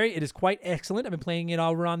January. It is quite excellent. I've been playing it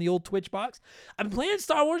over on the old Twitch box. I've been playing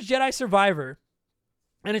Star Wars Jedi Survivor,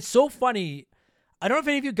 and it's so funny. I don't know if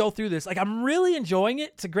any of you go through this. Like, I'm really enjoying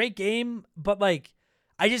it. It's a great game, but, like,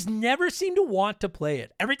 I just never seem to want to play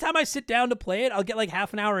it. Every time I sit down to play it, I'll get, like,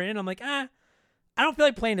 half an hour in, and I'm like, I don't feel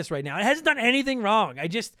like playing this right now. It hasn't done anything wrong. I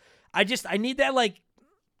need that, like,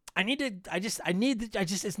 I need that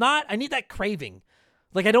craving.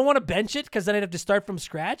 Like, I don't want to bench it because then I'd have to start from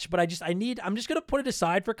scratch, but I'm just going to put it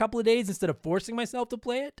aside for a couple of days instead of forcing myself to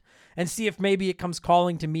play it and see if maybe it comes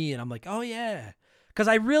calling to me and I'm like, oh yeah. Because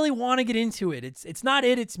I really want to get into it. It's not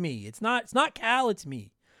it, it's me. It's not Cal, it's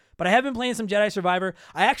me. But I have been playing some Jedi Survivor.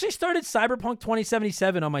 I actually started Cyberpunk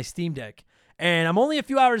 2077 on my Steam Deck. And I'm only a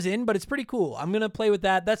few hours in, but it's pretty cool. I'm going to play with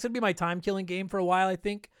that. That's going to be my time-killing game for a while, I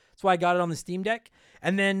think. That's why I got it on the Steam Deck.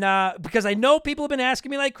 And then, because I know people have been asking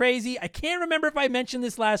me like crazy, I can't remember if I mentioned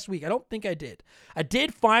this last week. I don't think I did. I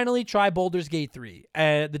did finally try Baldur's Gate 3,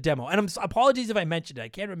 the demo. And apologies if I mentioned it. I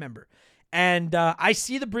can't remember. And I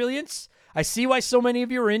see the brilliance. I see why so many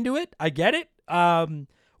of you are into it. I get it.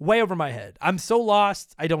 Way over my head. I'm so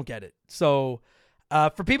lost. I don't get it. So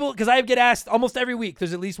for people, because I get asked almost every week,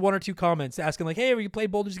 there's at least one or two comments asking like, hey, have you played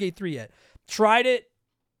Baldur's Gate 3 yet? Tried it.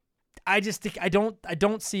 I don't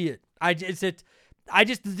see it.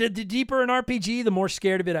 The deeper an RPG, the more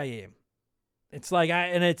scared of it I am. It's like,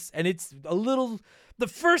 it's a little, the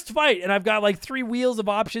first fight, and I've got like 3 wheels of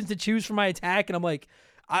options to choose for my attack. And I'm like,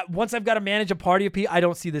 once I've got to manage a party of people, I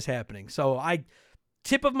don't see this happening. So I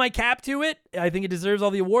tip of my cap to it. I think it deserves all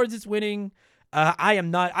the awards it's winning.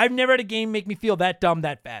 I've never had a game make me feel that dumb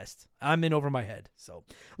that fast. I'm in over my head. So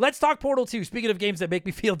let's talk Portal 2. Speaking of games that make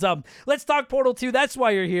me feel dumb, let's talk Portal 2. That's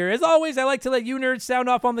why you're here. As always, I like to let you nerds sound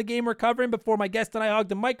off on the game we're covering before my guest and I hog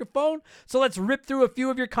the microphone. So let's rip through a few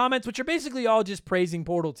of your comments, which are basically all just praising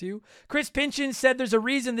Portal 2. Chris Pinchin said there's a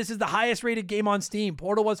reason this is the highest rated game on Steam.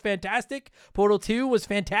 Portal was fantastic. Portal 2 was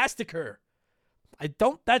fantasticer.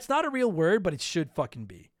 That's not a real word, but it should fucking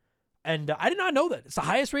be. And I did not know that. It's the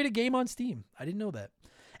highest rated game on Steam. I didn't know that.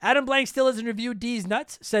 Adam Blank still hasn't reviewed D's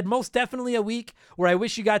Nuts. Said most definitely a week where I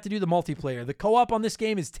wish you got to do the multiplayer. The co-op on this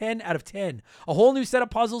game is 10 out of 10. A whole new set of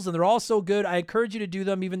puzzles and they're all so good. I encourage you to do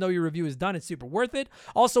them even though your review is done. It's super worth it.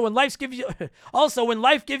 Also, when life gives you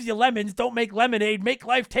lemons, don't make lemonade. Make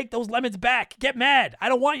life take those lemons back. Get mad. I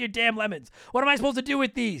don't want your damn lemons. What am I supposed to do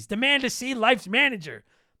with these? Demand to see life's manager.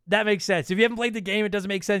 That makes sense. If you haven't played the game, it doesn't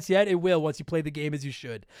make sense yet. It will once you play the game as you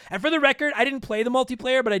should. And for the record, I didn't play the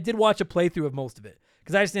multiplayer, but I did watch a playthrough of most of it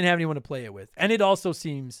because I just didn't have anyone to play it with. And it also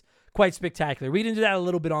seems quite spectacular. We get into that a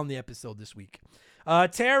little bit on the episode this week.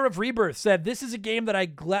 Terror of Rebirth said, this is a game that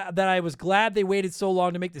I was glad they waited so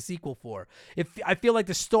long to make the sequel for. I feel like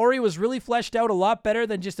the story was really fleshed out a lot better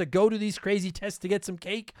than just a go to these crazy tests to get some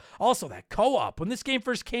cake. Also, that co-op. When this game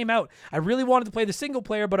first came out, I really wanted to play the single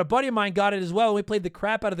player, but a buddy of mine got it as well, and we played the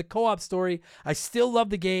crap out of the co-op story. I still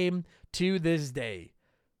love the game to this day.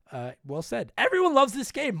 Well said. Everyone loves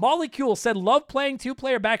this game. Molecule said, love playing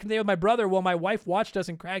 2-player back in the day with my brother while my wife watched us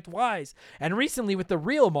and cracked wise. And recently with the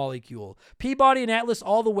real Molecule. Peabody and Atlas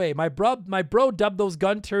all the way. My bro dubbed those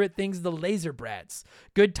gun turret things the laser brats.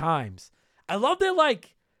 Good times. I love that,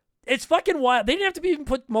 like, it's fucking wild. They didn't have to even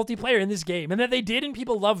put multiplayer in this game. And that they did and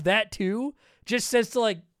people love that too. Just says to,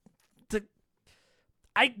 like,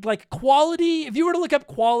 quality. If you were to look up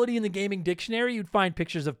quality in the gaming dictionary, you'd find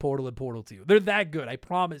pictures of Portal and Portal 2. They're that good, I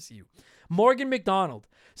promise you. Morgan McDonald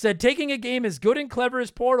said, taking a game as good and clever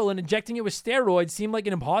as Portal and injecting it with steroids seemed like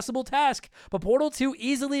an impossible task, but Portal 2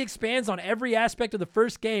 easily expands on every aspect of the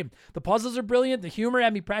first game. The puzzles are brilliant, the humor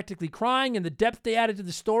had me practically crying, and the depth they added to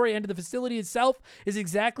the story and to the facility itself is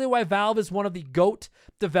exactly why Valve is one of the GOAT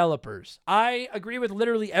developers. I agree with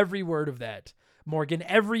literally every word of that. Morgan,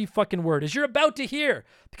 every fucking word, as you're about to hear,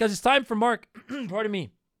 because it's time for Mark, pardon me,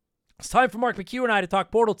 it's time for Mark McHugh and I to talk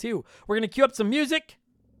Portal 2. We're going to cue up some music,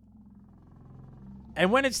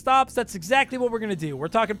 and when it stops, that's exactly what we're going to do. We're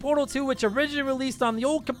talking Portal 2, which originally released on the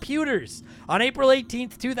old computers on April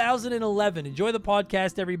 18th, 2011. Enjoy the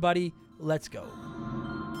podcast, everybody. Let's go.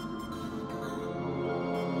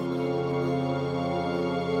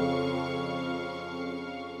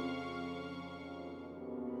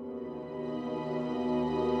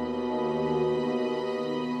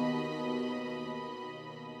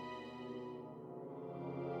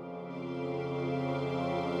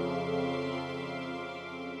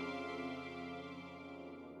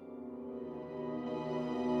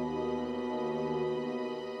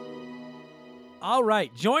 All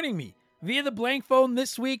right, joining me via the blank phone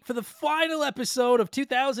this week for the final episode of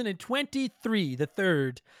 2023, the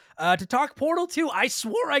third, to talk Portal 2. I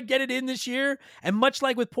swore I'd get it in this year, and much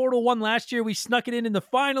like with Portal 1 last year, we snuck it in the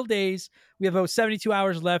final days. We have about 72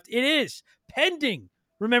 hours left. It is pending.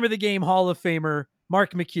 Remember the Game Hall of Famer,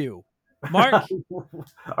 Mark McHugh. Mark,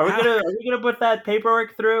 are we gonna put that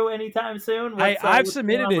paperwork through anytime soon? I've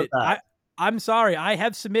submitted it. I'm sorry, I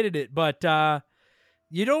have submitted it, but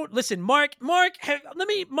you don't listen, Mark. Mark,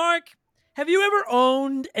 have you ever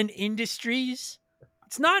owned an Industries?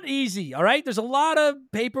 It's not easy. All right, there's a lot of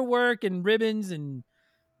paperwork and ribbons, and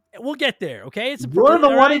we'll get there. Okay, you're the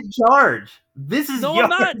one in charge. This is I'm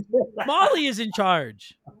not. Molly is in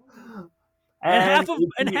charge. What's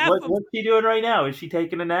she doing right now? Is she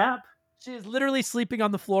taking a nap? She is literally sleeping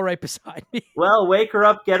on the floor right beside me. Well, wake her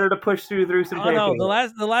up, get her to push through some paper. No,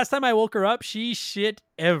 the last time I woke her up, she shit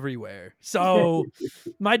everywhere. So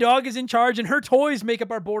my dog is in charge, and her toys make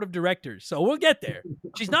up our board of directors. So we'll get there.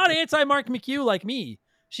 She's not anti-Mark McHugh like me.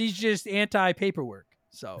 She's just anti-paperwork.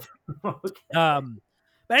 So, okay. But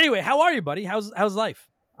anyway, how are you, buddy? How's life?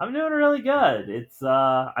 I'm doing really good. It's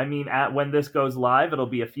when this goes live, it'll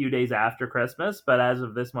be a few days after Christmas, but as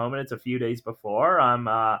of this moment, it's a few days before. I'm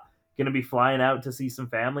going to be flying out to see some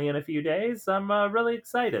family in a few days. I'm really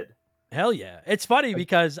excited. Hell yeah. It's funny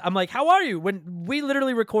because I'm like, how are you? When we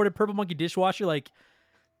literally recorded Purple Monkey Dishwasher, like,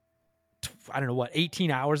 I don't know what, 18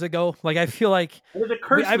 hours ago. Like, I feel like it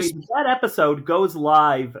occurs to me that episode goes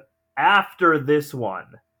live after this one.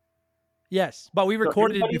 Yes, but we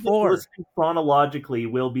recorded it before. Listening chronologically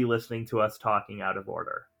will be listening to us talking out of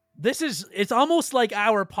order. It's almost like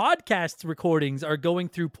our podcast recordings are going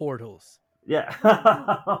through portals. Yeah.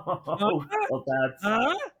 Well,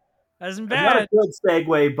 that's bad. Not a good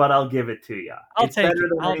segue, but I'll give it to you. It's better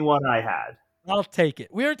than anyone I had. I'll take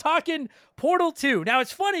it. We were talking Portal 2. Now,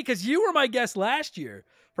 it's funny because you were my guest last year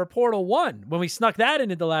for Portal 1 when we snuck that in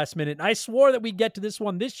at the last minute. And I swore that we'd get to this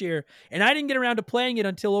one this year, and I didn't get around to playing it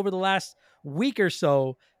until over the last week or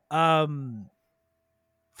so. First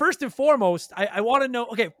and foremost, I want to know,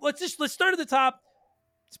 okay, let's start at the top.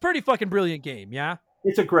 It's a pretty fucking brilliant game, yeah?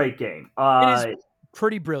 It's a great game. It is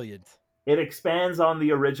pretty brilliant. It expands on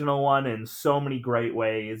the original one in so many great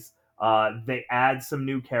ways. They add some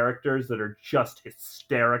new characters that are just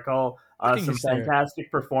hysterical. Some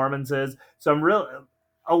fantastic performances.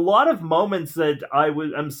 A lot of moments that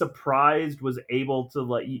I'm surprised was able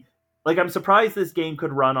to I'm surprised this game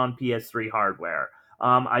could run on PS3 hardware.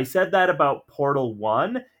 I said that about Portal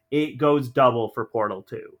 1. It goes double for Portal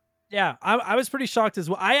 2. Yeah, I was pretty shocked as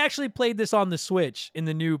well. I actually played this on the Switch in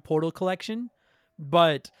the new Portal collection,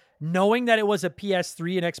 but knowing that it was a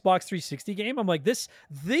PS3 and Xbox 360 game, I'm like, by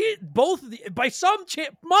some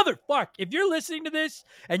chance, motherfuck, if you're listening to this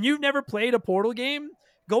and you've never played a Portal game,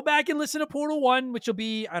 go back and listen to Portal 1, which will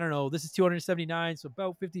be, I don't know, this is 279, so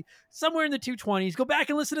about 50, somewhere in the 220s. Go back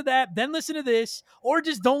and listen to that, then listen to this, or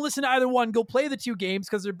just don't listen to either one. Go play the two games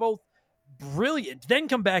because they're both brilliant. Then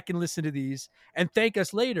come back and listen to these and thank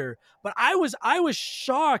us later. But I was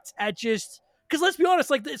shocked at just, because let's be honest,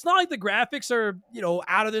 like, it's not like the graphics are,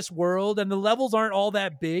 out of this world and the levels aren't all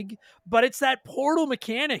that big, but it's that Portal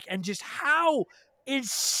mechanic and just how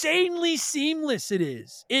insanely seamless it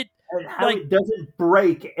is. And how it doesn't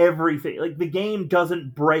break everything. Like, the game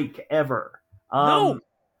doesn't break ever. No,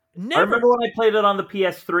 never. I remember when I played it on the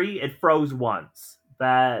PS3, it froze once.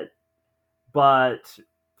 But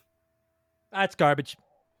that's garbage.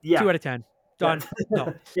 Yeah. 2 out of 10. Done.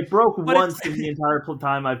 No. It broke once in the entire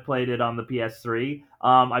time I've played it on the PS3.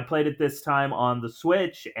 I played it this time on the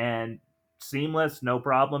Switch, and seamless, no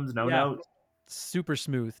problems, no notes. Super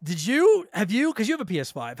smooth. Because you have a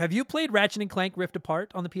PS5, have you played Ratchet & Clank Rift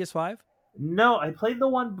Apart on the PS5? No, I played the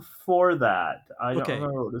one before that. I don't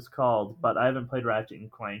remember what it's called, but I haven't played Ratchet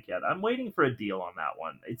 & Clank yet. I'm waiting for a deal on that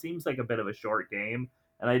one. It seems like a bit of a short game,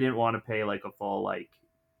 and I didn't want to pay like a full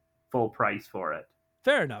price for it.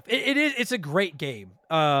 Fair enough. It's a great game.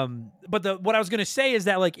 But what I was going to say is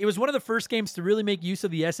that, like, it was one of the first games to really make use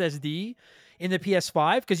of the SSD in the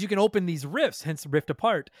PS5, because you can open these rifts, hence Rift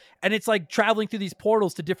Apart, and it's like traveling through these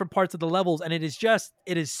portals to different parts of the levels, and it is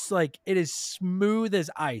smooth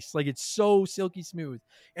as ice. Like, it's so silky smooth,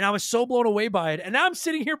 and I was so blown away by it. And now I'm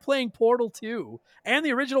sitting here playing Portal 2 and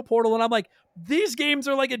the original Portal, and I'm like, these games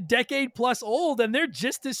are like a decade plus old, and they're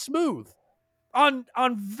just as smooth on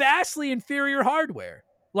vastly inferior hardware.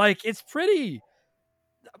 Like, it's pretty,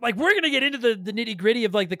 like, we're going to get into the nitty gritty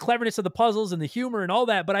of like the cleverness of the puzzles and the humor and all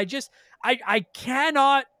that. But I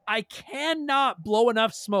cannot blow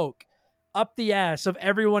enough smoke up the ass of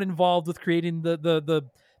everyone involved with creating the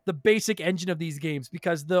basic engine of these games,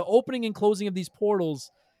 because the opening and closing of these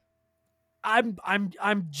portals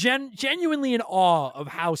I'm genuinely in awe of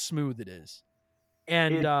how smooth it is.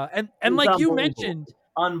 And It's like you mentioned,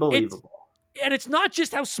 unbelievable. It's not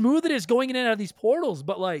just how smooth it is going in and out of these portals,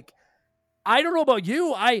 but like, I don't know about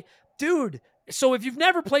you. Dude, so if you've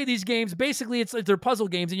never played these games, basically they're puzzle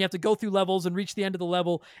games and you have to go through levels and reach the end of the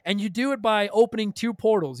level. And you do it by opening 2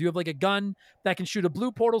 portals. You have like a gun that can shoot a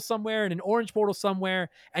blue portal somewhere and an orange portal somewhere.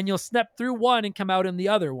 And you'll step through one and come out in the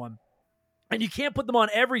other one. And you can't put them on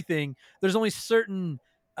everything. There's only certain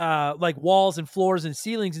like walls and floors and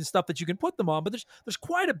ceilings and stuff that you can put them on, but there's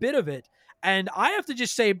quite a bit of it. And I have to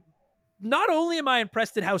just say, not only am I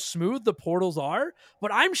impressed at how smooth the portals are,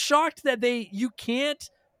 but I'm shocked that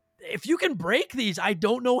if you can break these, I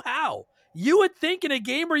don't know how. You would think in a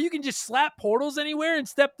game where you can just slap portals anywhere and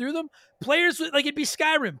step through them, players, like it'd be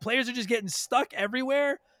Skyrim, players are just getting stuck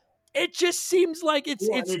everywhere. It just seems like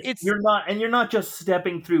you're not just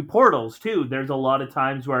stepping through portals too. There's a lot of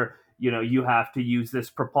times where, you have to use this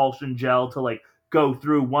propulsion gel to like go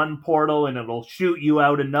through one portal and it'll shoot you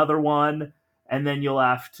out another one. And then you'll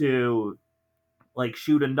have to like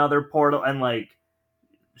shoot another portal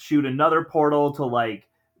to like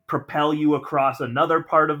propel you across another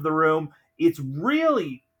part of the room. It's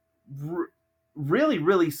really, really,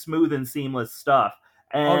 really smooth and seamless stuff.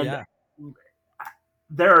 And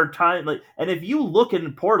there are times and if you look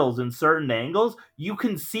in portals in certain angles, you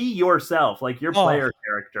can see yourself, like your player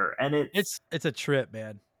character, and it's a trip,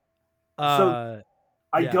 man. So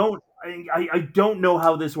I don't know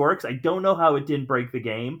how this works. I don't know how it didn't break the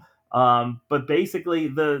game. But basically,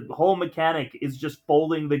 the whole mechanic is just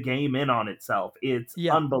folding the game in on itself. It's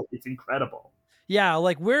it's incredible. Yeah,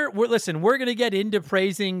 like we're gonna get into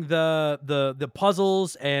praising the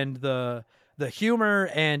puzzles and the humor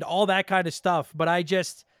and all that kind of stuff, but I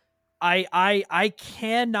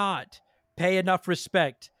cannot pay enough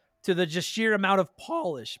respect to the just sheer amount of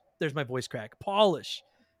polish. There's my voice crack. Polish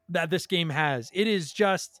that this game has. It is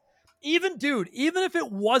just, even if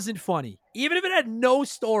it wasn't funny, even if it had no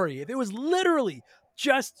story, if it was literally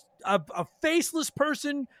just a faceless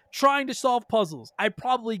person trying to solve puzzles, I'd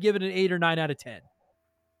probably give it an 8 or 9 out of 10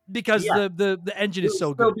 because the engine is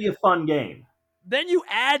so good. It'll be a fun game. Then you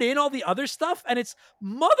add in all the other stuff, and it's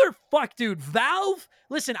motherfuck, dude. Valve,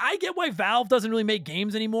 listen, I get why Valve doesn't really make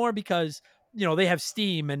games anymore because, they have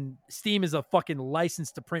Steam, and Steam is a fucking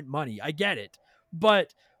license to print money. I get it.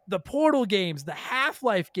 But the Portal games, the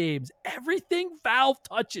Half-Life games, everything Valve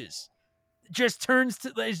touches just turns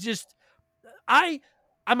to, it's just, I'm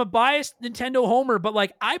a biased Nintendo homer, but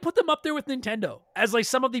like I put them up there with Nintendo as like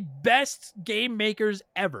some of the best game makers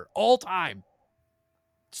ever, all time.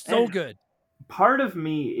 So good. Part of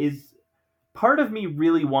me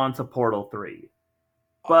really wants a Portal 3.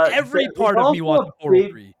 But every part of me wants a Portal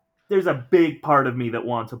 3. There's a big part of me that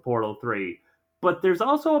wants a Portal 3. But there's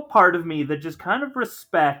also a part of me that just kind of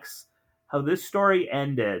respects how this story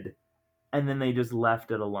ended and then they just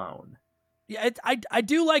left it alone. Yeah, I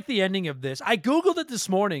do like the ending of this. I Googled it this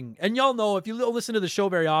morning, and y'all know, if you listen to the show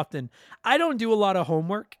very often, I don't do a lot of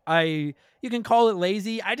homework. You can call it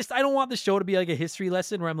lazy. I don't want the show to be like a history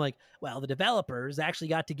lesson where I'm like, well, the developers actually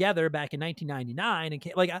got together back in 1999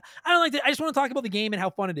 and like, I don't like that. I just want to talk about the game and how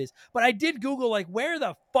fun it is. But I did Google like, where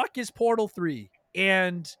the fuck is Portal 3?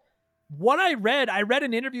 And what I read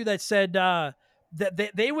an interview that said that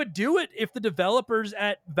they would do it if the developers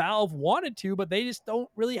at Valve wanted to, but they just don't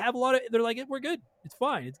really have a lot of, they're like, we're good. It's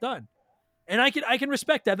fine. It's done. And I can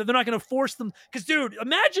respect that they're not going to force them. Because, dude,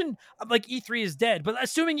 imagine like E3 is dead, but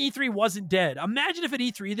assuming E3 wasn't dead, imagine if at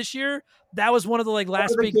E3 this year that was one of the like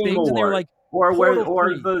last big things, and they were like, or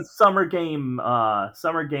the Summer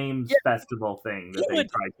Games Festival thing that they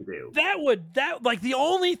tried to do. That like the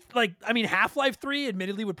only like, I mean, Half-Life 3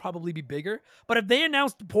 admittedly would probably be bigger, but if they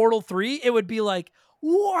announced Portal 3, it would be like,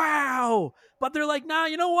 wow. But they're like, nah,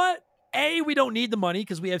 you know what? A, we don't need the money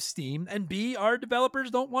because we have Steam, and B, our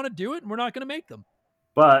developers don't want to do it, and we're not going to make them.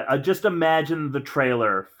 But just imagine the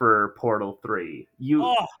trailer for Portal 3. You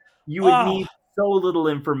would need so little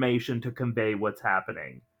information to convey what's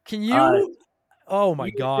happening. Can you? Oh my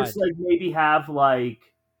God! Just like maybe have like,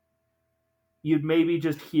 you'd maybe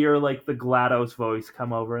just hear like the GLaDOS voice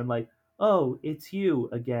come over and like, oh, it's you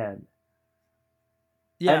again.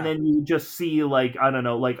 Yeah, and then you just see like, I don't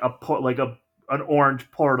know, like an orange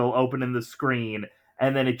portal open in the screen,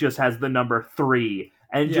 and then it just has the number 3,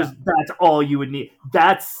 and just that's all you would need.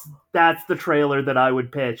 That's the trailer that I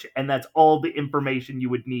would pitch, and that's all the information you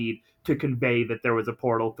would need to convey that there was a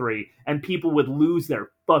Portal 3, and people would lose their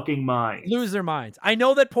fucking minds. Lose their minds. I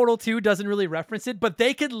know that Portal 2 doesn't really reference it, but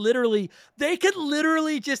they could literally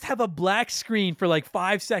just have a black screen for like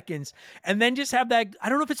 5 seconds and then just have that. I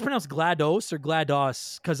don't know if it's pronounced GLaDOS or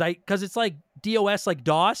GLaDOS because it's like DOS like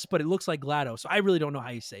DOS, but it looks like GLaDOS. So I really don't know how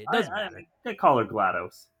you say it. Doesn't matter. They call her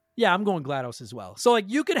GLaDOS. Yeah, I'm going GLaDOS as well. So like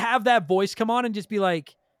you could have that voice come on and just be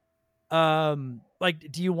like, do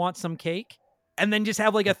you want some cake? And then just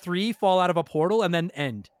have like a 3 fall out of a portal and then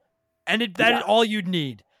end. And that is all you'd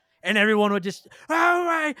need. And everyone would just, all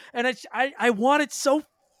right. And I want it so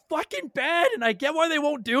fucking bad. And I get why they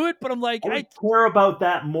won't do it. But I'm like, I care about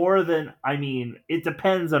that more than, it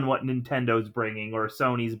depends on what Nintendo's bringing or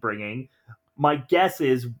Sony's bringing. My guess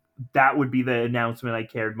is that would be the announcement I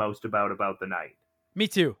cared most about the night. Me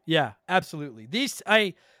too. Yeah, absolutely.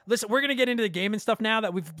 Listen, we're going to get into the game and stuff now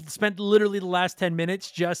that we've spent literally the last 10 minutes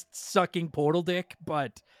just sucking Portal dick.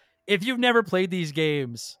 But if you've never played these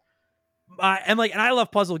games, and I love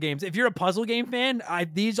puzzle games. If you're a puzzle game fan,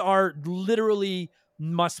 these are literally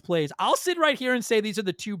must plays. I'll sit right here and say these are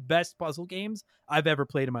the 2 best puzzle games I've ever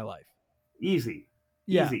played in my life. Easy.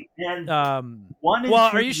 Yeah. Easy. And one and 2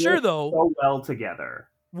 are you sure though? So well together.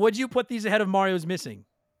 Would you put these ahead of Mario's Missing?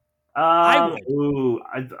 I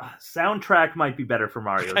would. Soundtrack might be better for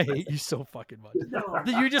Mario. I hate you so fucking much.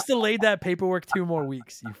 You just delayed that paperwork 2 more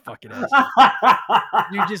weeks, you fucking ass.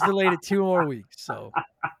 You just delayed it 2 more weeks. So,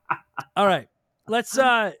 all right, let's.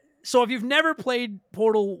 So if you've never played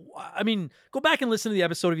Portal, go back and listen to the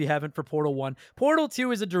episode if you haven't for Portal 1. Portal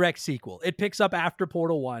 2 is a direct sequel. It picks up after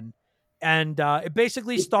Portal 1, and it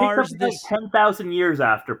basically stars this 10,000 years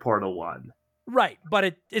after Portal 1. Right,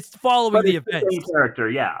 but it's following the events. Same character,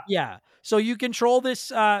 yeah. Yeah. So you control this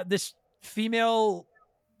this female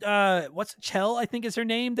Chell, I think is her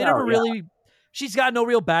name. They never really she's got no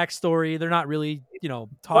real backstory. They're not really,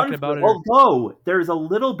 talking about it. Although there's a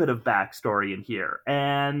little bit of backstory in here,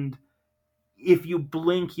 and if you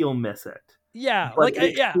blink you'll miss it. Yeah, but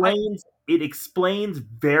it explains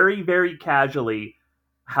very, very casually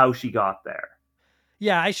how she got there.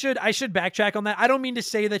 Yeah, I should backtrack on that. I don't mean to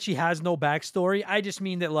say that she has no backstory. I just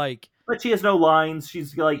mean that but she has no lines.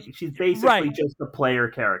 She's basically just a player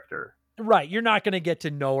character. Right. You're not going to get to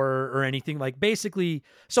know her or anything. Basically,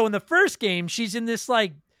 so in the first game, she's in this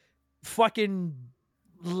fucking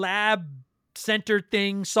lab center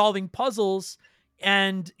thing solving puzzles,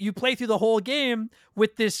 and you play through the whole game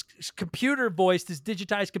with this computer voice, this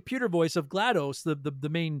digitized computer voice of GLaDOS, the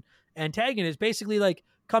main antagonist, basically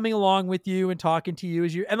coming along with you and talking to you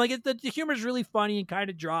as you, and the humor is really funny and kind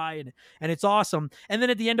of dry and it's awesome. And then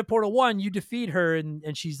at the end of Portal 1, you defeat her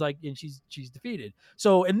and she's she's defeated.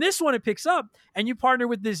 So in this one, it picks up and you partner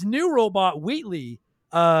with this new robot, Wheatley,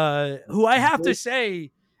 who I have to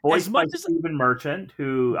say, voiced by Stephen Merchant,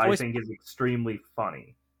 who I think is extremely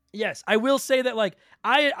funny. Yes, I will say that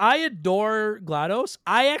I adore GLaDOS.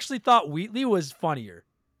 I actually thought Wheatley was funnier.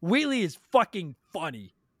 Wheatley is fucking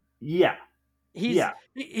funny. Yeah. He's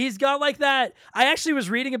got that. I actually was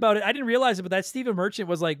reading about it. I didn't realize it, but that Stephen Merchant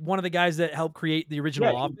was one of the guys that helped create the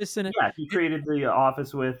original Office. He created the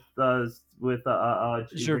Office with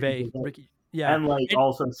Gervais. Ricky. Yeah, and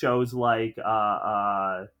also shows Life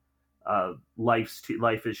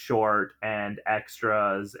is Short and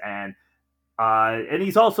Extras, and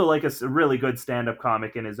he's also a really good stand-up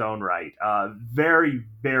comic in his own right. Very,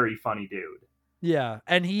 very funny dude. Yeah,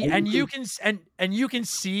 and you can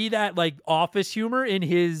see that Office humor in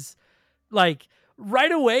his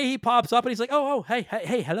right away. He pops up and he's like, oh, hey,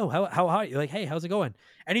 hello, how are you? Hey, how's it going?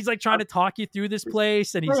 And he's trying to talk you through this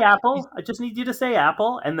place. And say Apple. I just need you to say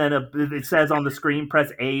Apple, and then it says on the screen,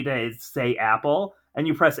 press A to say Apple, and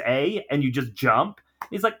you press A and you just jump.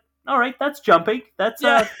 He's like, all right, that's jumping. That's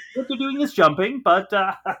what you're doing is jumping, but.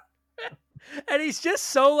 And he's just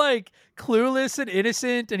so clueless and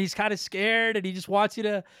innocent, and he's kind of scared, and he just wants you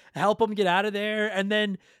to help him get out of there. And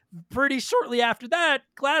then pretty shortly after that,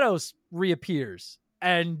 GLaDOS reappears,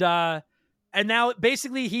 and now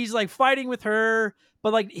basically he's fighting with her,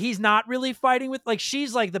 but he's not really fighting with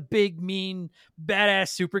she's the big mean badass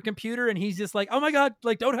supercomputer, and he's just oh my god,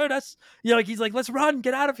 don't hurt us, he's let's run,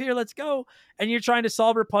 get out of here, let's go. And you're trying to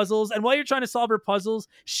solve her puzzles, and while you're trying to solve her puzzles,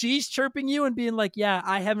 she's chirping you and being yeah,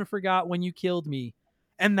 I haven't forgot when you killed me.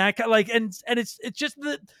 And that and it's just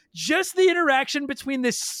the interaction between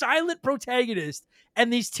this silent protagonist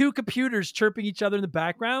and these 2 computers chirping each other in the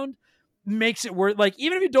background makes it worth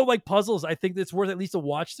even if you don't like puzzles, I think it's worth at least a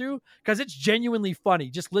watch through, because it's genuinely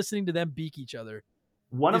funny just listening to them beak each other.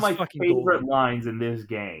 One of my favorite lines in this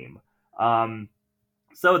game.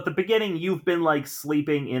 So at the beginning, you've been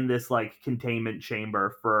sleeping in this containment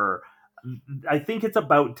chamber for I think it's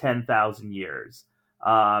about 10,000 years.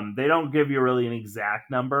 They don't give you really an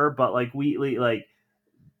exact number, but like Wheatley, like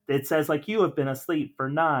it says like you have been asleep for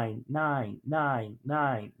 9. Like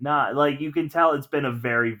you can tell it's been a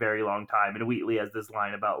very, very long time. And Wheatley has this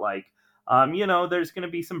line about like, there's going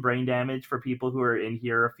to be some brain damage for people who are in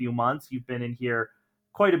here a few months. You've been in here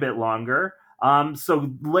quite a bit longer.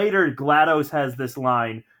 So later, GLaDOS has this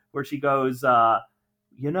line where she goes,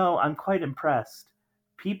 I'm quite impressed.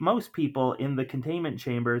 Most people in the containment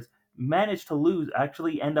chambers manage to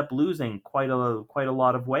actually end up losing quite a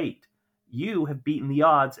lot of weight. You have beaten the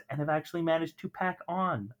odds and have actually managed to pack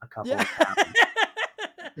on a couple of pounds.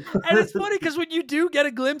 And it's funny because when you do get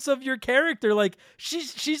a glimpse of your character, like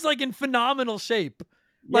she's like in phenomenal shape.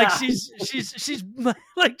 Like she's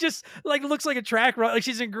like just like looks like a track run. Like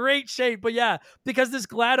she's in great shape. But yeah, because this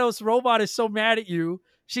GLaDOS robot is so mad at you,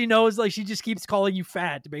 she knows like she just keeps calling you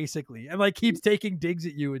fat basically, and like keeps taking digs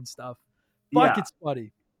at you and stuff. Fuck, it's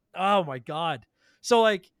funny. Oh my God. So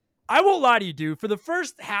like, I won't lie to you, dude. For the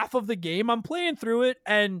first half of the game, I'm playing through it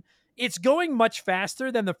and it's going much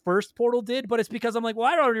faster than the first Portal did, but it's because I'm like, well,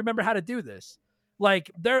 I don't remember how to do this. Like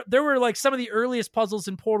there were like some of the earliest puzzles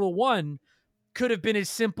in Portal 1 could have been as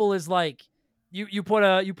simple as like you put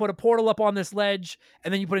a portal up on this ledge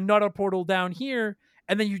and then you put another portal down here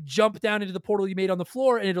and then you jump down into the portal you made on the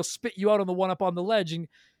floor and it'll spit you out on the one up on the ledge. And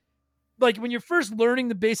like when you're first learning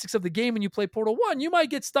the basics of the game and you play Portal 1, you might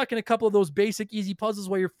get stuck in a couple of those basic easy puzzles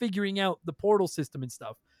while you're figuring out the portal system and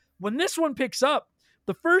stuff. When this one picks up,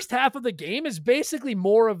 the first half of the game is basically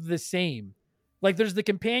more of the same. Like there's the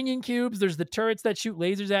companion cubes, there's the turrets that shoot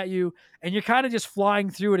lasers at you, and you're kind of just flying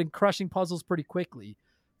through it and crushing puzzles pretty quickly.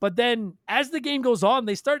 But then as the game goes on,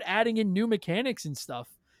 they start adding in new mechanics and stuff.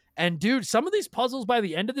 And dude, some of these puzzles by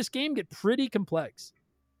the end of this game get pretty complex.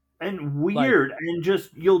 And weird, and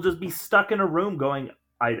you'll just be stuck in a room going,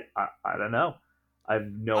 I don't know. I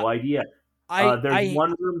have no idea. There's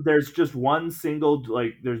one room, there's just one single,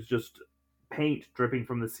 like, there's just paint dripping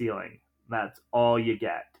from the ceiling. That's all you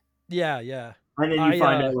get. Yeah. And then you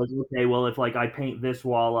find out, like, okay, well, if, like, I paint this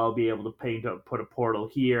wall, I'll be able to put a portal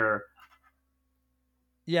here.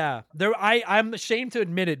 Yeah. I'm ashamed to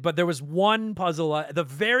admit it, but there was one puzzle, the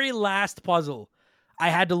very last puzzle, I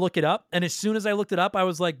had to look it up. And as soon as I looked it up, I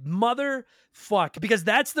was like, motherfuck. Because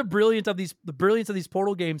that's the brilliance of these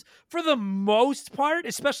Portal games. For the most part,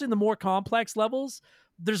 especially in the more complex levels,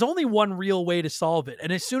 there's only one real way to solve it.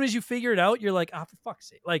 And as soon as you figure it out, you're like, for fuck's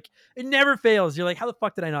sake. Like, it never fails. You're like, how the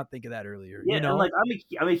fuck did I not think of that earlier? Yeah, you know? And like,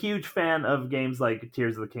 I'm a huge fan of games like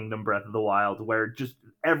Tears of the Kingdom, Breath of the Wild, where just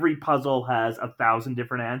every puzzle has 1,000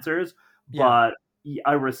 different answers. But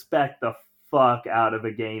I respect the fuck out of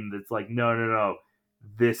a game that's like, no,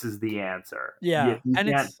 this is the answer. Yeah. If you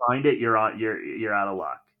can't find it, you're out of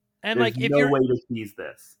luck. And There's like, if no way to tease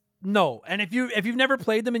this. No. And if you've never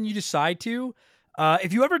played them and you decide to,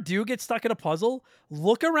 if you ever do get stuck in a puzzle,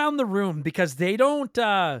 look around the room because they don't,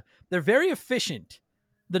 they're very efficient.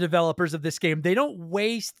 The developers of this game, they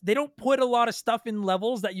don't put a lot of stuff in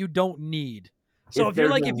levels that you don't need. So if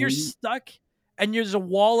you're stuck and there's a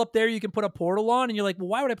wall up there, you can put a portal on and you're like, well,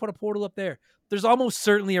 why would I put a portal up there? There's almost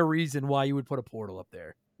certainly a reason why you would put a portal up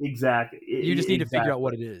there. Exactly. You just need to figure out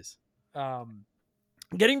what it is.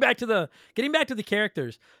 Getting back to the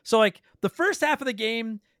characters. So like the first half of the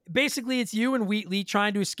game, basically it's you and Wheatley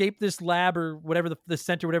trying to escape this lab or whatever the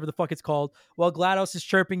center, whatever the fuck it's called, while GLaDOS is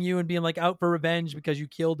chirping you and being like out for revenge because you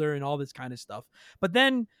killed her and all this kind of stuff. But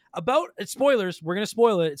then spoilers, we're going to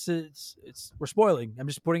spoil it. We're spoiling. I'm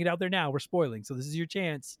just putting it out there now. We're spoiling. So this is your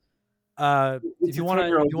chance. If you want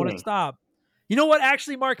to stop. You know what,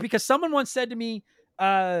 actually, Mark, because someone once said to me,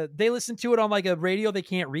 they listen to it on like a radio they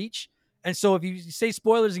can't reach. And so if you say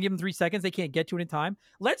spoilers and give them 3 seconds, they can't get to it in time.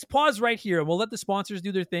 Let's pause right here and we'll let the sponsors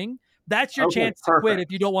do their thing. That's your chance to quit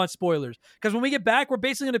if you don't want spoilers. Because when we get back, we're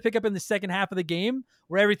basically going to pick up in the second half of the game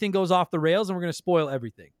where everything goes off the rails and we're going to spoil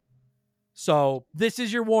everything. So this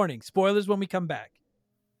is your warning. Spoilers when we come back.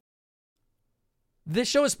 This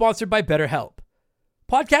show is sponsored by BetterHelp.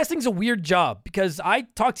 Podcasting's a weird job because I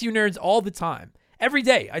talk to you nerds all the time. Every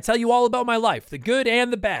day, I tell you all about my life, the good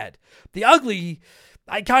and the bad. The ugly,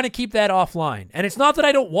 I kind of keep that offline. And it's not that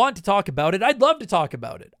I don't want to talk about it. I'd love to talk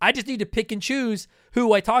about it. I just need to pick and choose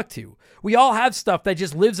who I talk to. We all have stuff that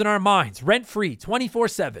just lives in our minds, rent-free,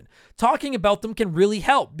 24/7. Talking about them can really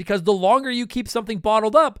help because the longer you keep something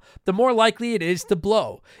bottled up, the more likely it is to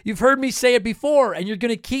blow. You've heard me say it before, and you're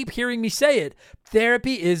going to keep hearing me say it.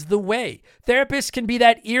 Therapy is the way. Therapists can be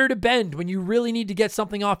that ear to bend when you really need to get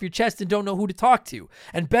something off your chest and don't know who to talk to.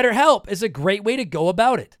 And BetterHelp is a great way to go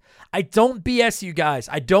about it. I don't BS you guys.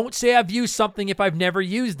 I don't say I've used something if I've never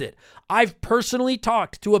used it. I've personally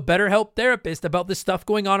talked to a BetterHelp therapist about the stuff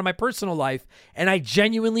going on in my personal life, and I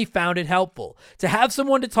genuinely found it helpful. To have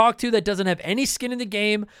someone to talk to that doesn't have any skin in the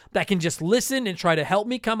game, that can just listen and try to help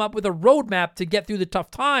me come up with a roadmap to get through the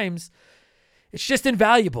tough times, it's just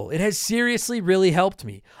invaluable. It has seriously really helped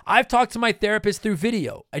me. I've talked to my therapist through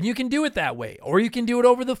video, and you can do it that way, or you can do it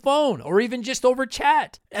over the phone, or even just over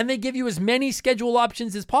chat. And they give you as many schedule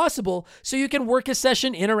options as possible so you can work a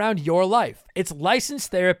session in around your life. It's licensed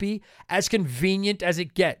therapy, as convenient as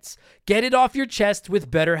it gets. Get it off your chest with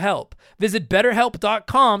BetterHelp. Visit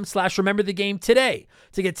BetterHelp.com/rememberthegame today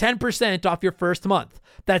to get 10% off your first month.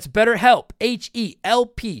 That's BetterHelp,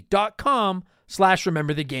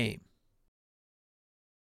 HELP.com/rememberthegame.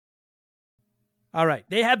 All right,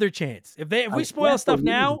 they had their chance. If we spoil stuff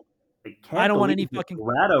now, I don't want any fucking.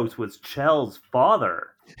 GLaDOS was Chell's father.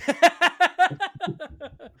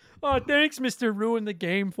 Oh, thanks, Mr. Ruin the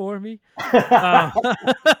Game for me. So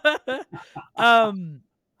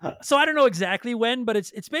I don't know exactly when, but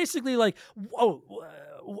it's basically like, well,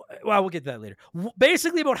 we'll get to that later.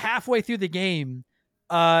 Basically, about halfway through the game,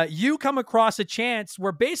 you come across a chance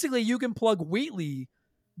where basically you can plug Wheatley,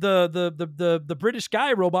 the British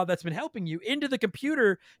guy robot that's been helping you, into the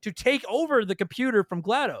computer to take over the computer from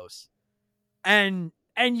GLaDOS. And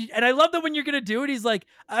I love that when you're gonna do it, he's like,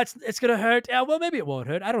 it's gonna hurt. Well, maybe it won't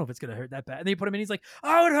hurt. I don't know if it's gonna hurt that bad. And then you put him in, he's like,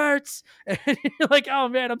 oh, it hurts. And you're like, oh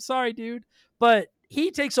man, I'm sorry, dude. But he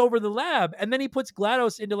takes over the lab, and then he puts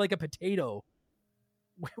GLaDOS into like a potato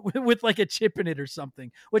with like a chip in it or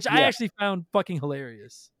something, which I actually found fucking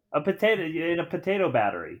hilarious. A potato in a potato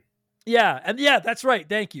battery. Yeah, that's right.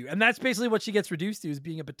 Thank you. And that's basically what she gets reduced to, is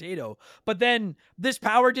being a potato. But then this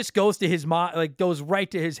power just goes to his goes right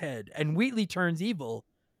to his head, and Wheatley turns evil.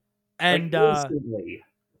 And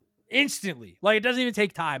instantly. Like, it doesn't even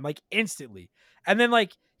take time, like instantly. And then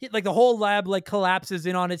like the whole lab like collapses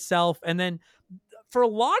in on itself. And then for a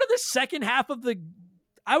lot of the second half of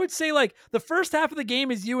I would say like the first half of the game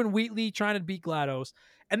is you and Wheatley trying to beat GLaDOS.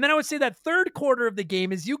 And then I would say that third quarter of the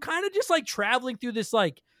game is you kind of just like traveling through this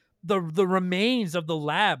like the remains of the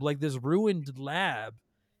lab, like this ruined lab.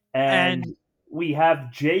 And we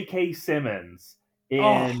have J.K. Simmons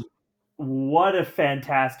in what a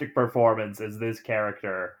fantastic performance as this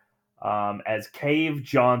character, as Cave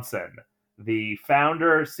Johnson, the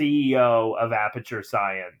founder, CEO of Aperture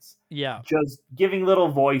Science. Yeah. Just giving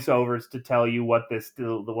little voiceovers to tell you what this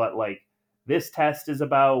test is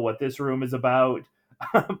about, what this room is about.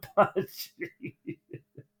 But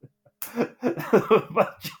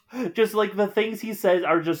just like the things he says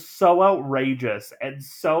are just so outrageous and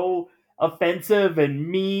so offensive and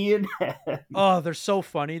mean. Oh, they're so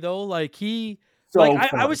funny though. Like I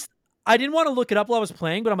didn't want to look it up while I was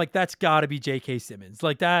playing, but I'm like, that's gotta be J.K. Simmons.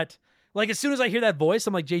 Like that, like as soon as I hear that voice,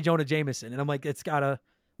 I'm like J. Jonah Jameson. And I'm like, it's gotta,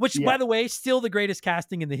 which by the way, still the greatest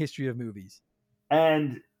casting in the history of movies.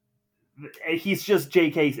 And he's just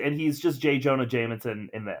J.K. and he's just J. Jonah Jameson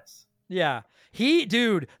in this. Yeah.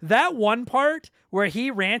 Dude, that one part where he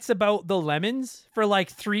rants about the lemons for like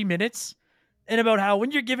 3 minutes and about how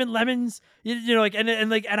when you're given lemons, you know, like, and I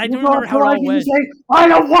don't remember how it all went. Say, I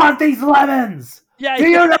don't want these lemons. Yeah. Do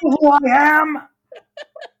you know who I am?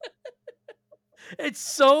 It's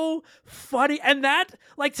so funny. And that,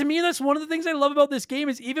 like, to me, that's one of the things I love about this game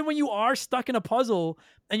is even when you are stuck in a puzzle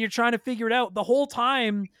and you're trying to figure it out the whole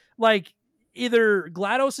time, like, either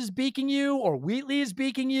GLaDOS is beaking you or Wheatley is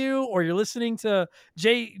beaking you, or you're listening to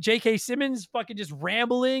J.K. Simmons fucking just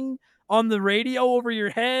rambling on the radio over your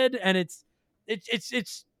head. And it's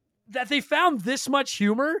that they found this much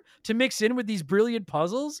humor to mix in with these brilliant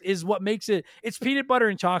puzzles is what makes it's peanut butter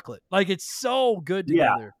and chocolate. Like, it's so good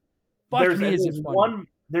together. Yeah.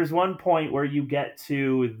 There's one point where you get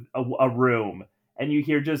to a room and you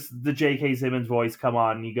hear just the J.K. Simmons voice come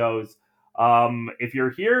on, and he goes, if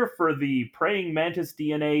you're here for the praying mantis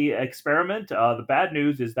DNA experiment, the bad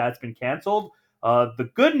news is that's been canceled. The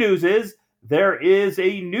good news is there is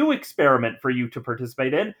a new experiment for you to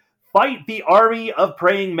participate in. Fight the army of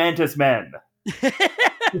praying mantis men.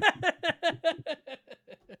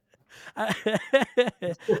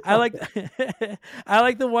 I like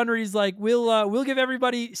the one where he's like, we'll give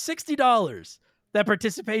everybody $60 that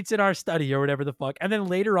participates in our study or whatever the fuck. And then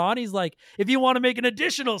later on, he's like, if you want to make an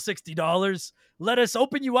additional $60, let us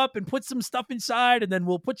open you up and put some stuff inside, and then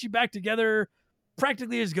we'll put you back together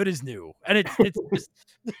practically as good as new. And it's just,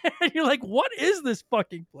 you're like, what is this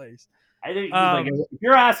fucking place? Like, if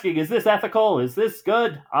you're asking, is this ethical? Is this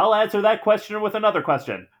good? I'll answer that question with another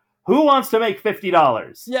question. Who wants to make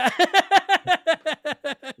 $50? Yeah.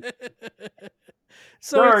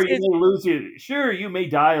 So you may lose you. Sure, you may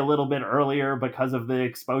die a little bit earlier because of the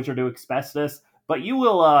exposure to asbestos, but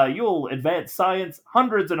you'll advance science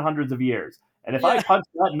hundreds and hundreds of years. And if I punch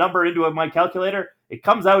that number into my calculator, it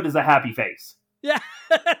comes out as a happy face. Yeah,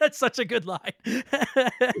 that's such a good line.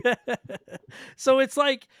 So it's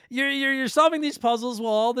like you're solving these puzzles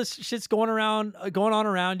while all this shit's going on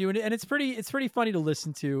around you, and it's pretty funny to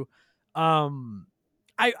listen to.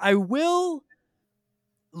 I will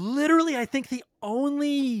literally, I think the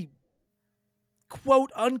only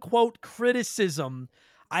quote unquote criticism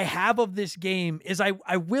I have of this game is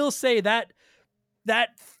I will say that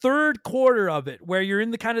third quarter of it where you're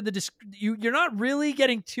in the kind of you're not really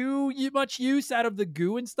getting too much use out of the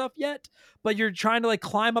goo and stuff yet, but you're trying to like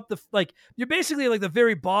climb up you're basically like the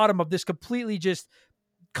very bottom of this completely just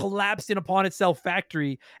collapsed in upon itself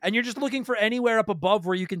factory, and you're just looking for anywhere up above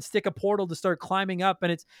where you can stick a portal to start climbing up.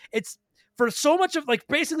 And it's for so much of like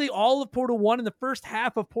basically all of Portal 1 and the first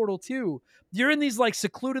half of Portal 2, you're in these like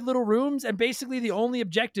secluded little rooms, and basically the only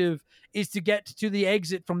objective is to get to the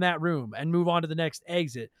exit from that room and move on to the next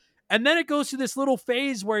exit. And then it goes through this little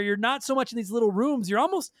phase where you're not so much in these little rooms. You're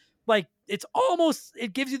almost like, it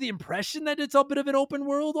gives you the impression that it's a bit of an open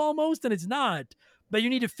world almost, and it's not. But you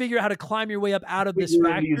need to figure out how to climb your way up out of this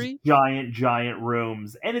factory. Giant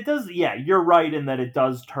rooms. And it does, yeah, you're right in that it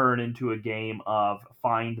does turn into a game of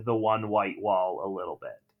find the one white wall a little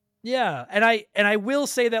bit. Yeah, and I will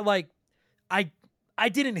say that like I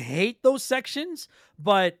didn't hate those sections,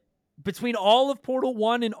 but between all of Portal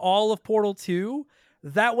 1 and all of Portal 2,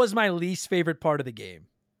 that was my least favorite part of the game.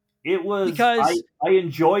 It was because I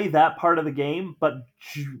enjoy that part of the game, but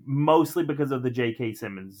mostly because of the J.K.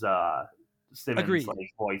 Simmons voiceover.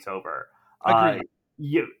 Agreed.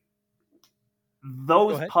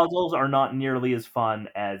 Those puzzles are not nearly as fun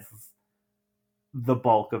as the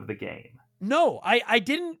bulk of the game. No, I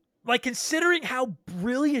didn't like, considering how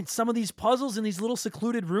brilliant some of these puzzles in these little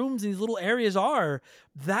secluded rooms and these little areas are.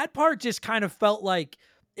 That part just kind of felt like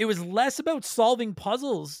it was less about solving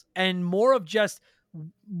puzzles and more of just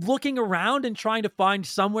looking around and trying to find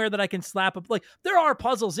somewhere that I can slap up. Like, there are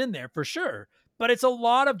puzzles in there for sure, but it's a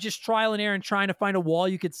lot of just trial and error and trying to find a wall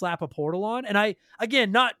you could slap a portal on. And I,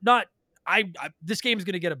 again, this game is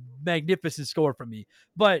going to get a magnificent score from me,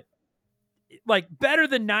 but like better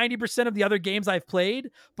than 90% of the other games I've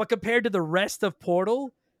played. But compared to the rest of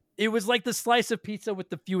Portal, it was like the slice of pizza with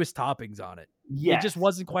the fewest toppings on it. Yes. It just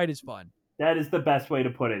wasn't quite as fun. That is the best way to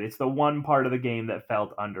put it. It's the one part of the game that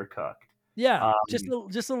felt undercooked. Yeah, just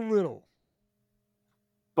a little.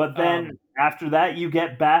 But then after that, you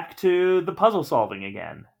get back to the puzzle solving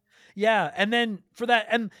again. Yeah, and then for that,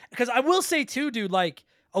 and because I will say too, dude, like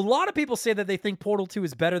a lot of people say that they think Portal 2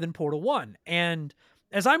 is better than Portal 1. And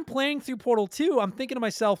as I'm playing through Portal 2, I'm thinking to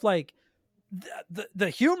myself, like, the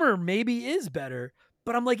humor maybe is better,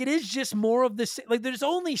 but I'm like, it is just more of this. Like, there's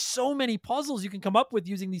only so many puzzles you can come up with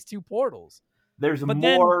using these two portals. There's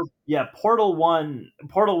more. Portal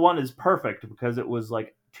 1 is perfect because it was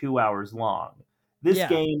like 2 hours long. This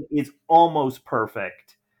game is almost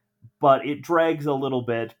perfect, but it drags a little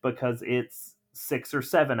bit because it's 6 or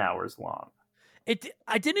 7 hours long.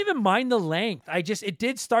 I didn't even mind the length. It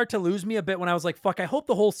did start to lose me a bit when I was like, fuck, I hope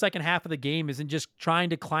the whole second half of the game isn't just trying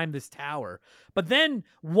to climb this tower. But then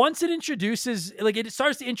once it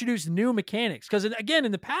starts to introduce new mechanics. Because again,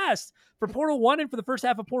 in the past, for Portal 1 and for the first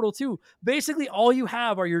half of Portal 2, basically all you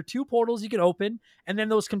have are your two portals you can open and then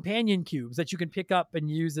those companion cubes that you can pick up and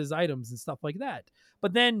use as items and stuff like that.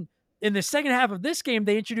 But then in the second half of this game,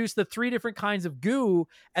 they introduced the 3 different kinds of goo,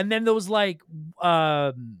 and then those I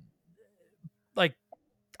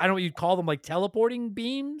don't know what you'd call them, like teleporting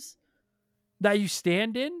beams that you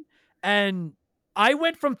stand in. And I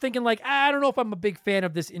went from thinking like, I don't know if I'm a big fan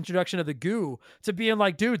of this introduction of the goo to being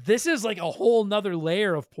like, dude, this is like a whole nother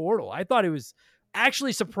layer of Portal. I thought it was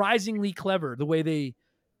actually surprisingly clever the way they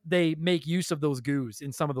make use of those goos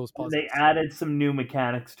in some of those puzzles. They added some new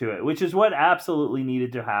mechanics to it, which is what absolutely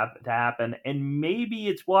needed to happen. And maybe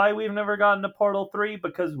it's why we've never gotten to Portal 3,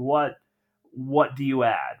 because what do you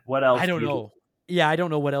add? What else? I don't know. Yeah, I don't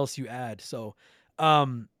know what else you add. So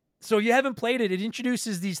you haven't played it. It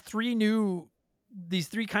introduces these three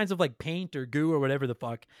kinds of like paint or goo or whatever the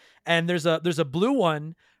fuck. And there's a blue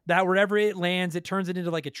one that wherever it lands, it turns it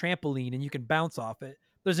into like a trampoline and you can bounce off it.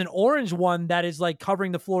 There's an orange one that is like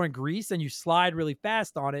covering the floor in grease and you slide really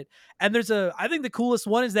fast on it. And I think the coolest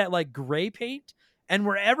one is that like gray paint. And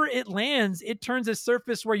wherever it lands, it turns a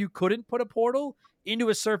surface where you couldn't put a portal into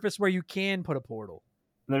a surface where you can put a portal.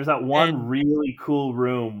 There's that one really cool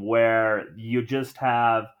room where you just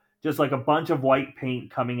have like a bunch of white paint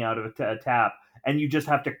coming out of a tap, and you just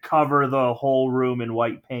have to cover the whole room in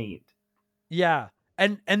white paint. Yeah.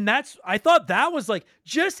 And that's, I thought that was like,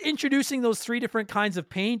 just introducing those 3 different kinds of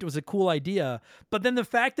paint was a cool idea. But then the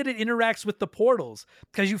fact that it interacts with the portals,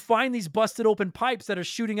 because you find these busted open pipes that are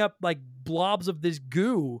shooting up like blobs of this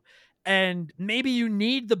goo. And maybe you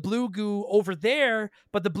need the blue goo over there,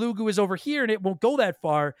 but the blue goo is over here and it won't go that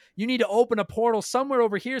far. You need to open a portal somewhere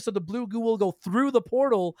over here so the blue goo will go through the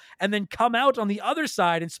portal and then come out on the other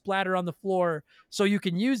side and splatter on the floor so you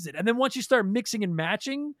can use it. And then once you start mixing and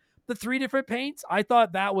matching the 3 different paints, I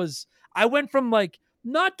thought that was, I went from like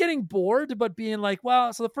not getting bored, but being like,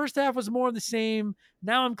 well, so the first half was more of the same.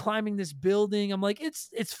 Now I'm climbing this building. I'm like,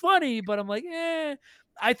 it's funny, but I'm like,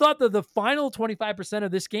 I thought that the final 25%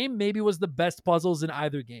 of this game maybe was the best puzzles in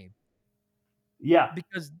either game. Yeah.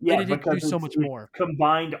 Because yeah, it introduced so much more.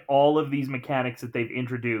 Combined all of these mechanics that they've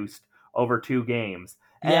introduced over 2 games.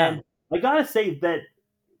 Yeah. And I gotta say that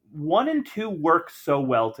 1 and 2 work so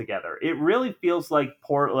well together. It really feels like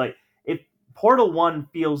Portal 1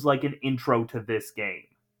 feels like an intro to this game.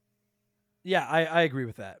 Yeah, I agree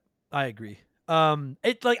with that. I agree.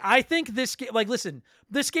 It like, I think this game, like, listen,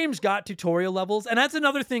 this game's got tutorial levels, and that's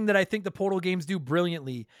another thing that I think the Portal games do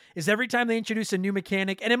brilliantly, is every time they introduce a new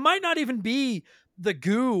mechanic, and it might not even be the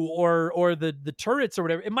goo or the turrets or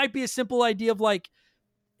whatever. It might be a simple idea of like,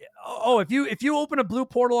 oh, if you open a blue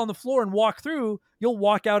portal on the floor and walk through, you'll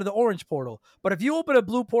walk out of the orange portal. But if you open a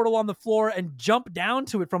blue portal on the floor and jump down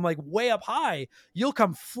to it from like way up high, you'll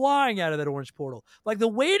come flying out of that orange portal. Like, the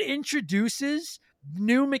way it introduces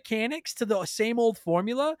new mechanics to the same old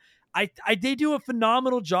formula, they do a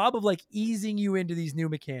phenomenal job of like easing you into these new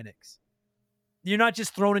mechanics. You're not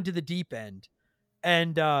just thrown into the deep end.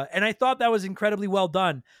 And I thought that was incredibly well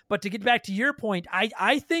done. But to get back to your point,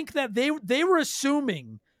 I think that they were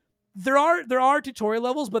assuming there are tutorial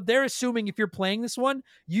levels, but they're assuming if you're playing this one,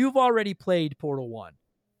 you've already played Portal 1.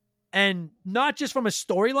 And not just from a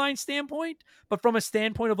storyline standpoint, but from a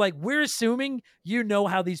standpoint of like, we're assuming you know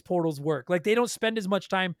how these portals work. Like, they don't spend as much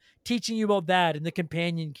time teaching you about that and the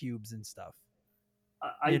companion cubes and stuff.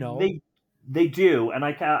 They do, and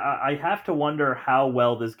I have to wonder how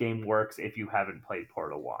well this game works if you haven't played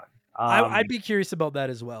Portal 1. I'd be curious about that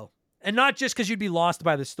as well. And not just because you'd be lost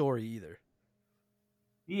by the story either.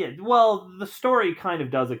 Yeah, well, the story kind of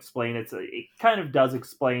does explain it. It kind of does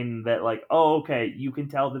explain that, like, oh, okay, you can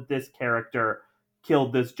tell that this character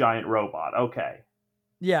killed this giant robot. Okay.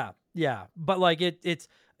 Yeah, but like it's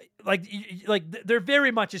like they're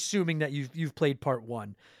very much assuming that you've played part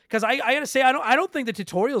 1. Because I gotta say, I don't think the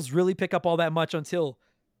tutorials really pick up all that much until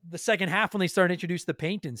the second half when they start to introduce the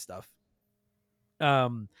paint and stuff.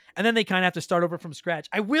 And then they kind of have to start over from scratch.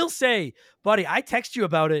 I will say, buddy, I text you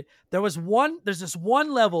about it. There's this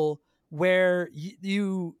one level where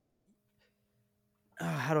you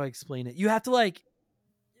how do I explain it? You have to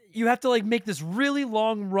like make this really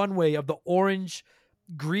long runway of the orange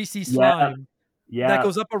greasy slime that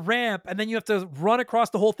goes up a ramp, and then you have to run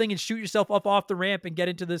across the whole thing and shoot yourself up off the ramp and get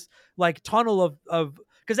into this like tunnel of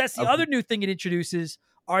because that's the other new thing it introduces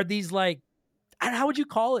are these like, how would you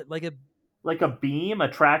call it? Like a beam, a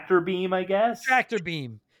tractor beam, I guess. Tractor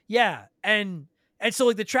beam. Yeah. And so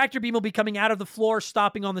like the tractor beam will be coming out of the floor,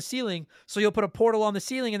 stopping on the ceiling. So you'll put a portal on the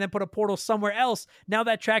ceiling and then put a portal somewhere else. Now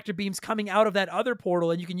that tractor beam's coming out of that other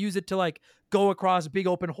portal and you can use it to like go across big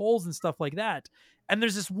open holes and stuff like that. And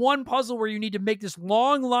there's this one puzzle where you need to make this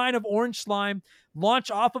long line of orange slime, launch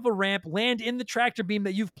off of a ramp, land in the tractor beam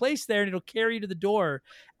that you've placed there, and it'll carry you to the door.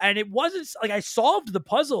 And it wasn't like I solved the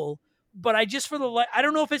puzzle, but I just I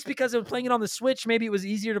don't know if it's because I was playing it on the Switch. Maybe it was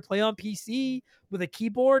easier to play on PC with a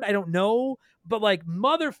keyboard. I don't know. But like,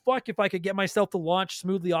 motherfuck if I could get myself to launch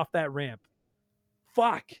smoothly off that ramp.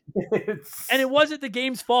 Fuck. And it wasn't the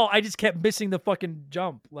game's fault. I just kept missing the fucking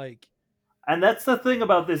jump. Like, and that's the thing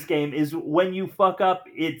about this game is when you fuck up,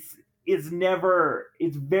 it's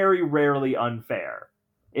very rarely unfair.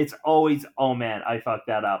 It's always, oh man, I fucked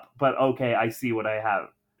that up. But okay, I see what I have.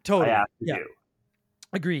 Totally. I have to do.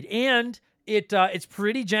 Agreed. And it's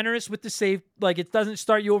pretty generous with the save. Like, it doesn't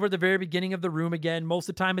start you over at the very beginning of the room again. Most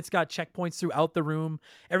of the time, it's got checkpoints throughout the room.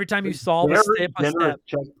 Every time you solve a step.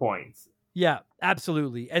 Checkpoints. Yeah,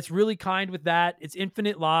 absolutely. It's really kind with that. It's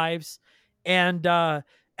infinite lives, and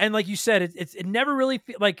like you said, it never really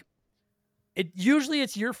like it. Usually,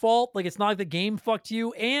 it's your fault. Like, it's not like the game fucked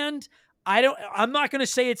you. And I'm not gonna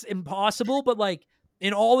say it's impossible, but like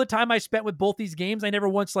in all the time I spent with both these games, I never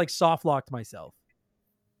once like soft locked myself.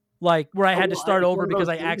 Like, where I had to start over because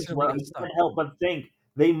I accidentally got stuck. I can't help but think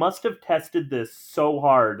they must have tested this so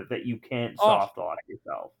hard that you can't soft lock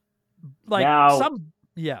yourself. Like,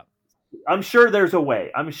 I'm sure there's a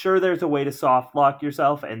way. I'm sure there's a way to soft lock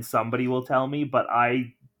yourself, and somebody will tell me, but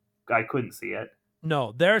I couldn't see it.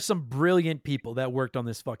 No, there are some brilliant people that worked on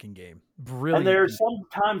this fucking game. Brilliant. And there are people.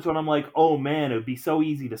 some times when I'm like, oh man, it would be so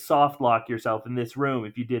easy to soft lock yourself in this room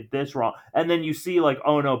if you did this wrong. And then you see like,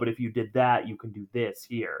 oh no, but if you did that, you can do this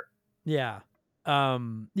here. Yeah.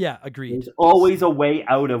 Yeah, agreed. There's always a way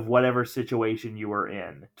out of whatever situation you were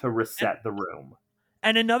in to reset the room.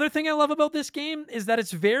 And another thing I love about this game is that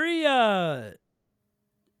it's very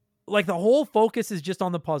like the whole focus is just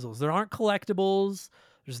on the puzzles. There aren't collectibles.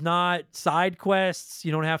 There's not side quests.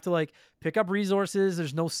 You don't have to like pick up resources.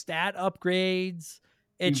 There's no stat upgrades.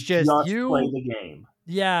 It's just you play the game.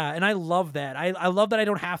 Yeah, and I love that. I love that I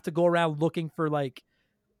don't have to go around looking for like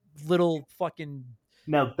little fucking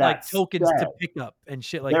now like tokens to pick up and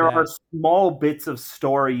shit like that. There are small bits of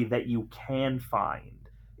story that you can find.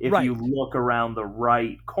 If you look around the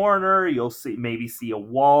right corner, you'll maybe see a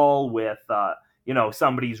wall with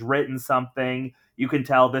somebody's written something. You can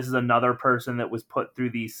tell this is another person that was put through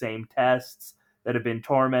these same tests that have been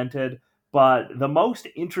tormented. But the most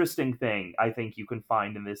interesting thing I think you can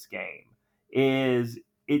find in this game is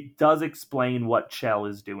it does explain what Chell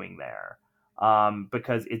is doing there.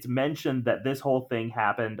 Because it's mentioned that this whole thing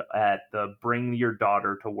happened at the Bring Your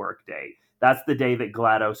Daughter to Work Day. That's the day that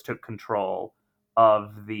GLaDOS took control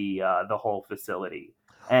of the whole facility.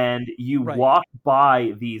 And you walk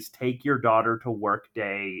by these Take Your Daughter to Work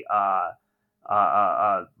Day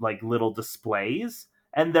like little displays,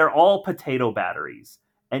 and they're all potato batteries.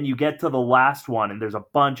 And you get to the last one, and there's a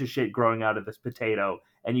bunch of shit growing out of this potato.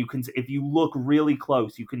 And you can, if you look really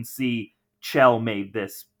close, you can see Chell made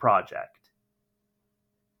this project.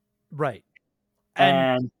 Right.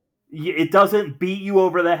 And it doesn't beat you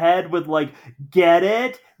over the head with like, get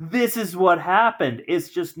it? This is what happened. It's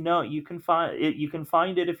just, no, you can find it. You can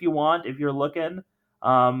find it if you want, if you're looking.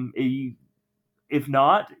 If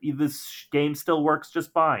not, this game still works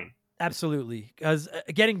just fine. Absolutely. Because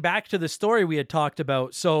getting back to the story we had talked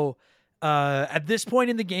about, so at this point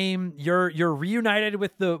in the game, you're reunited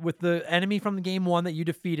with the enemy from the game one that you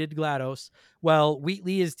defeated, GLaDOS. Well,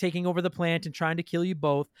 Wheatley is taking over the plant and trying to kill you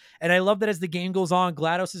both. And I love that as the game goes on,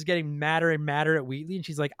 GLaDOS is getting madder and madder at Wheatley, and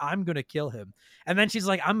she's like, I'm gonna kill him. And then she's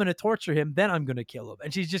like, I'm gonna torture him, then I'm gonna kill him.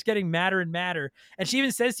 And she's just getting madder and madder. And she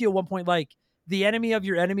even says to you at one point, like, the enemy of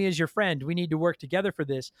your enemy is your friend. We need to work together for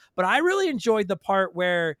this. But I really enjoyed the part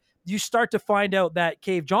where you start to find out that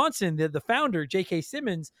Cave Johnson, the founder, J.K.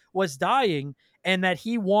 Simmons, was dying and that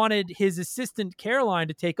he wanted his assistant Caroline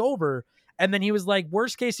to take over. And then he was like,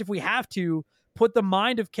 worst case, if we have to, put the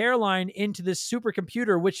mind of Caroline into this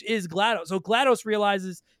supercomputer, which is GLaDOS. So GLaDOS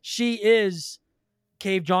realizes she is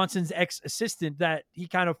Cave Johnson's ex-assistant that he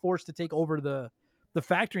kind of forced to take over the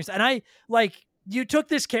factories. And I, like, you took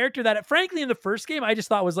this character that, frankly, in the first game, I just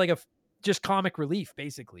thought was like just comic relief,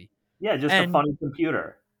 basically. Yeah, just a funny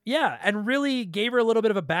computer. Yeah, and really gave her a little bit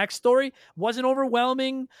of a backstory. Wasn't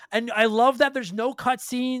overwhelming, and I love that there's no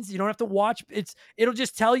cutscenes. You don't have to watch. It'll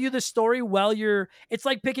just tell you the story while you're. It's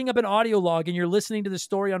like picking up an audio log and you're listening to the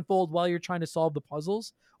story unfold while you're trying to solve the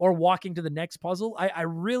puzzles or walking to the next puzzle. I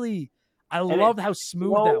loved how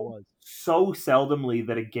smooth that was. So seldomly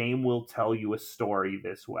that a game will tell you a story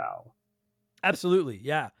this well. Absolutely,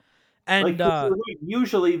 yeah. And like,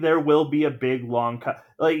 usually there will be a big long cut.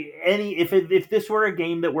 Like if this were a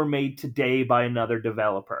game that were made today by another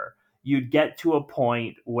developer, you'd get to a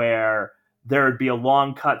point where there would be a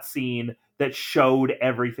long cut scene that showed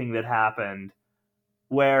everything that happened.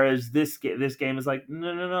 Whereas this game is like,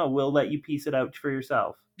 no, we'll let you piece it out for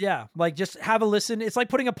yourself. Yeah, like just have a listen. It's like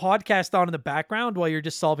putting a podcast on in the background while you're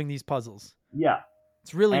just solving these puzzles. Yeah,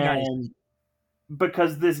 it's really nice.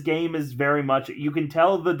 Because this game is very much, you can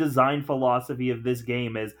tell the design philosophy of this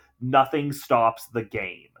game is nothing stops the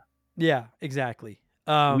game. Yeah, exactly.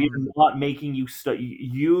 We are not making you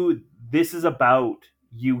this is about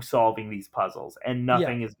you solving these puzzles, and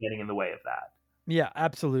nothing is getting in the way of that. Yeah,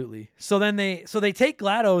 absolutely. So then they take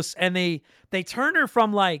GLaDOS and they turn her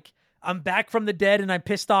from like, I'm back from the dead and I'm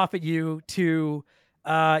pissed off at you, to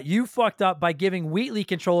you fucked up by giving Wheatley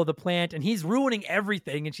control of the plant and he's ruining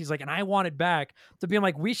everything. And she's like, and I want it back, to being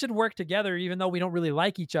like, we should work together even though we don't really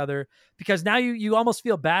like each other, because now you almost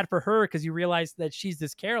feel bad for her because you realize that she's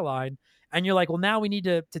this Caroline, and you're like, well, now we need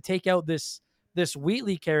to take out this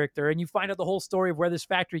Wheatley character, and you find out the whole story of where this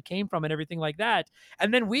factory came from and everything like that.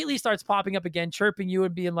 And then Wheatley starts popping up again, chirping you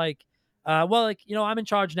and being like, well, like, you know, I'm in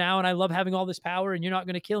charge now and I love having all this power and you're not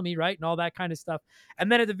going to kill me, right? And all that kind of stuff.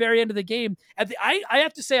 And then at the very end of the game, I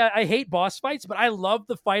have to say, I hate boss fights, but I love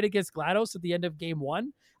the fight against GLaDOS at the end of game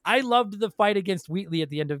one. I loved the fight against Wheatley at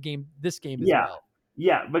the end of this game as well.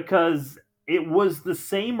 Yeah, because it was the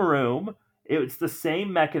same room, it's the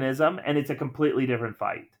same mechanism, and it's a completely different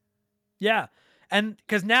fight. Yeah. And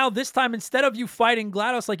because now this time, instead of you fighting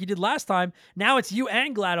GLaDOS like you did last time, now it's you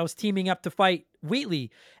and GLaDOS teaming up to fight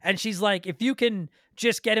Wheatley. And she's like, if you can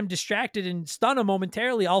just get him distracted and stun him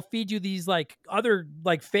momentarily, I'll feed you these like other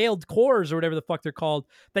like failed cores or whatever the fuck they're called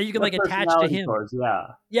that you can like attach to him. Cores,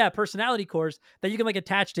 personality cores that you can like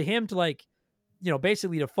attach to him to like,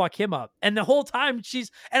 basically to fuck him up. And the whole time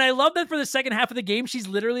and I love that for the second half of the game, she's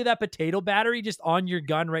literally that potato battery just on your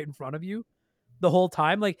gun right in front of you the whole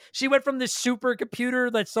time. Like she went from this super computer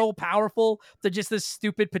that's so powerful to just this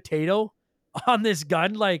stupid potato on this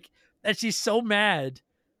gun. Like, and she's so mad.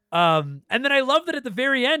 And then I love that at the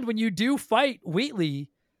very end, when you do fight Wheatley,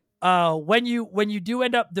 when you do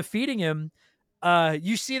end up defeating him,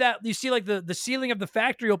 you see like the ceiling of the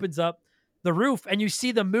factory opens up, the roof, and you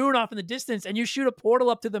see the moon off in the distance, and you shoot a portal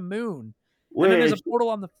up to the moon. And then there's a portal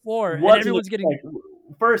on the floor, and everyone's getting...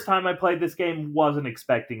 First time I played this game, wasn't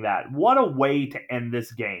expecting that. What a way to end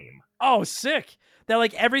this game. Oh, sick. That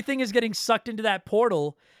like everything is getting sucked into that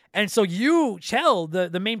portal. And so you, Chell,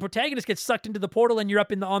 the main protagonist, gets sucked into the portal and you're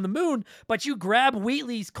up on the moon, but you grab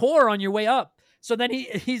Wheatley's core on your way up. So then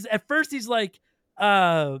he's at first he's like,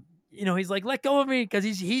 he's like, let go of me, because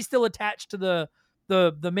he's still attached to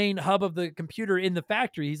the main hub of the computer in the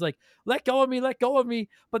factory. He's like, let go of me.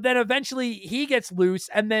 But then eventually he gets loose,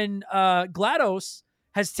 and then GLaDOS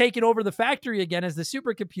has taken over the factory again as the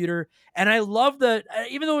supercomputer. And I love that,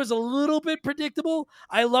 even though it was a little bit predictable,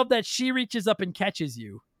 I love that she reaches up and catches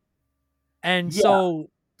you. And so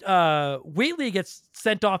Wheatley gets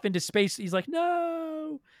sent off into space. He's like,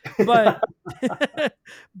 no, but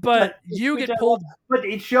you get pulled. But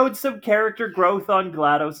it showed some character growth on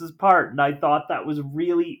GLaDOS's part, and I thought that was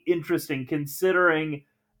really interesting, considering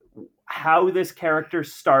how this character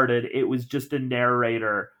started. It was just a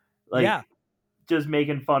narrator, just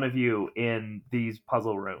making fun of you in these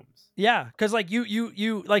puzzle rooms. Yeah, because like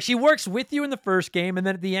you like, she works with you in the first game, and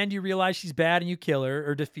then at the end you realize she's bad and you kill her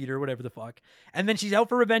or defeat her, whatever the fuck. And then she's out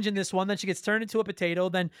for revenge in this one. Then she gets turned into a potato.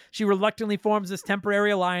 Then she reluctantly forms this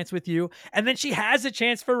temporary alliance with you, and then she has a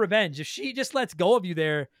chance for revenge. If she just lets go of you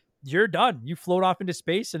there, you're done. You float off into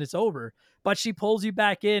space and it's over. But she pulls you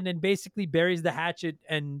back in and basically buries the hatchet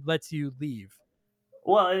and lets you leave.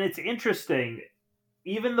 Well, and it's interesting.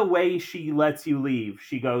 Even the way she lets you leave,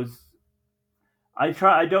 she goes, I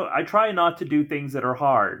try not to do things that are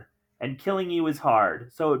hard, and killing you is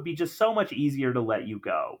hard. So it'd be just so much easier to let you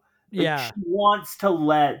go. Yeah. She wants to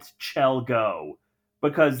let Chell go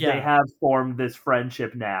because they have formed this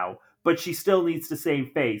friendship now, but she still needs to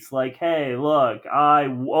save face. Like, hey, look, I'd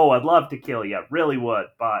love to kill you. Really would,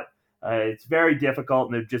 but it's very difficult,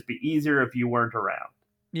 and it'd just be easier if you weren't around.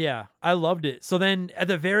 Yeah, I loved it. So then at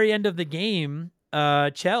the very end of the game,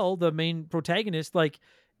 Chell, the main protagonist, like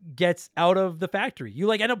gets out of the factory. You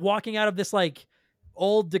like end up walking out of this like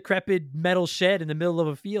old decrepit metal shed in the middle of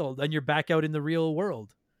a field, and you're back out in the real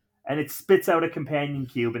world. And it spits out a companion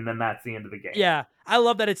cube, and then that's the end of the game. Yeah, I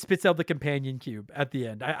love that it spits out the companion cube at the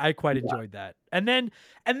end. I quite enjoyed that. And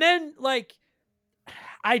then like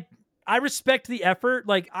I respect the effort.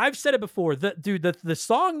 Like I've said it before, the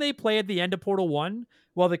song they play at the end of Portal 1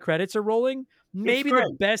 while the credits are rolling, maybe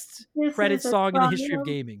the best credit song in the history of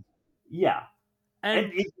gaming. Yeah.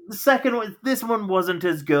 And the second one, this one wasn't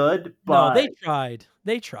as good, but no,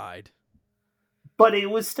 they tried. But it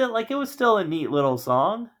was still a neat little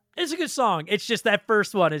song. It's a good song. It's just that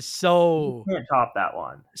first one is so... You can't top that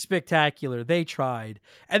one. Spectacular. They tried.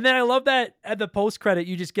 And then I love that at the post-credit,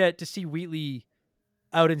 you just get to see Wheatley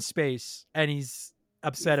out in space, and he's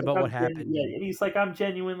upset about what happened. Yeah, and he's like, I'm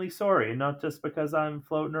genuinely sorry, and not just because I'm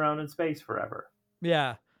floating around in space forever.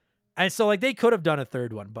 Yeah. And so, like, they could have done a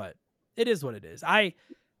third one, but it is what it is. I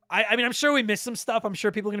mean, I'm sure we missed some stuff. I'm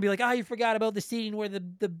sure people are going to be like, you forgot about the scene where the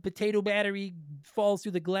potato battery falls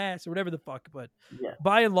through the glass or whatever the fuck. But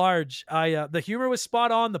by and large, the humor was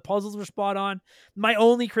spot on. The puzzles were spot on. My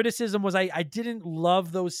only criticism was I didn't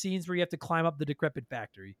love those scenes where you have to climb up the decrepit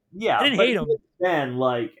factory. Yeah. I didn't hate them. Then,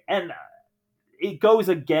 and it goes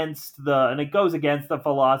against the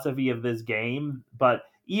philosophy of this game. But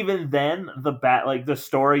even then, the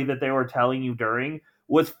story that they were telling you during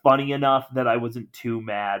was funny enough that I wasn't too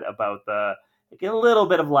mad about a little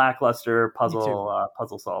bit of lackluster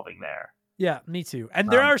puzzle solving there. Yeah, me too. And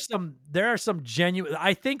there are some genuine.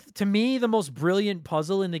 I think to me the most brilliant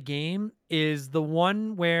puzzle in the game is the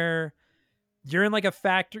one where you're in like a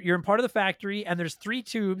factory. You're in part of the factory, and there's 3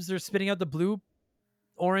 tubes. They're spitting out the blue,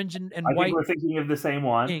 orange, and white. I think we're thinking of the same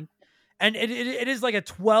one. Ink. And it is like a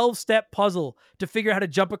 12-step puzzle to figure out how to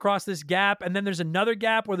jump across this gap. And then there's another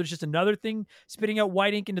gap where there's just another thing spitting out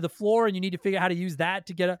white ink into the floor, and you need to figure out how to use that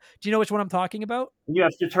to get a... Do you know which one I'm talking about? You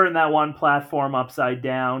have to turn that one platform upside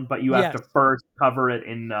down, but you have to first cover it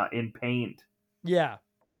in paint. Yeah.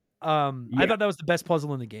 I thought that was the best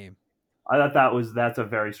puzzle in the game. I thought that's a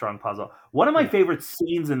very strong puzzle. One of my favorite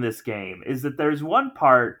scenes in this game is that there's one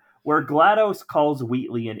part where GLaDOS calls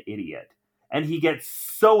Wheatley an idiot, and he gets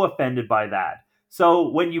so offended by that. So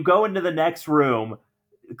when you go into the next room,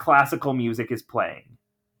 classical music is playing.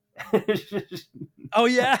 Oh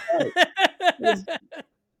yeah.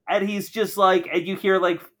 And he's just like, and you hear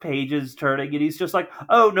like pages turning, and he's just like,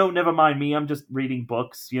 oh no, never mind me. I'm just reading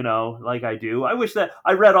books, like I do. I wish that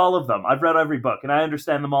I read all of them. I've read every book, and I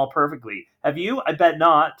understand them all perfectly. Have you? I bet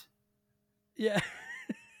not. Yeah.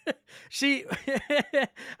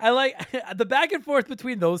 I like the back and forth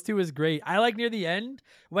between those two is great. I like near the end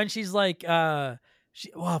when she's like,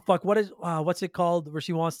 what's it called? Where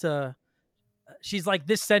she wants to, she's like,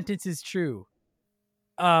 this sentence is true.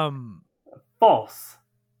 False.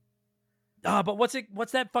 But what's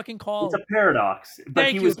that fucking called? It's a paradox. But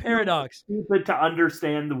Thank you, paradox. Stupid to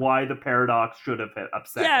understand why the paradox should have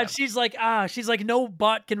upset him. She's like, no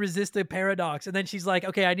bot can resist the paradox. And then she's like,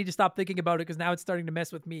 okay, I need to stop thinking about it because now it's starting to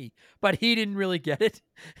mess with me. But he didn't really get it.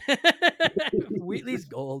 Wheatley's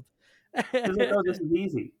gold. He's like, oh, this is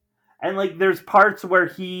easy. And like, there's parts where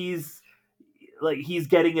he's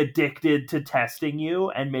getting addicted to testing you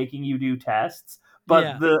and making you do tests,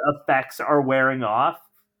 but the effects are wearing off.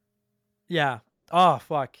 Yeah. Oh,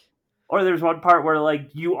 fuck. Or there's one part where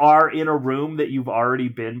like you are in a room that you've already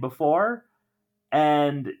been before,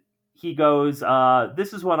 and he goes,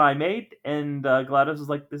 this is what I made, and GLaDOS is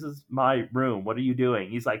like, this is my room. What are you doing?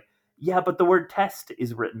 He's like, yeah, but the word test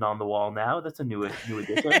is written on the wall now. That's a new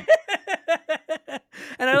addition.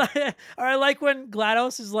 And I like when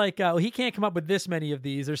GLaDOS is like, he can't come up with this many of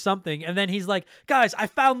these or something. And then he's like, guys, I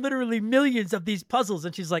found literally millions of these puzzles.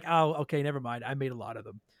 And she's like, oh, okay, never mind. I made a lot of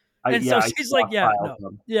them. So she's like, yeah, no.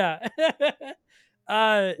 Yeah.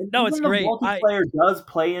 No, it's great. The multiplayer does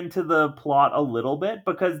play into the plot a little bit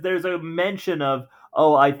because there's a mention of,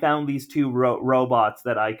 oh, I found these two robots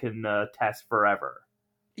that I can test forever.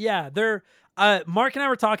 Yeah, they're Mark and I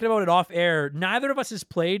were talking about it off air. Neither of us has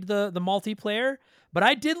played the multiplayer, but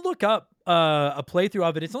I did look up a playthrough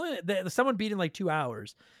of it. It's only someone beat in like 2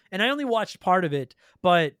 hours, and I only watched part of it.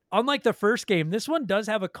 But unlike the first game, this one does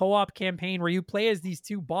have a co-op campaign where you play as these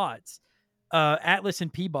two bots, Atlas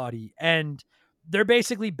and Peabody, and they're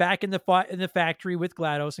basically back in the factory with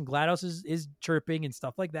GLaDOS, and GLaDOS is chirping and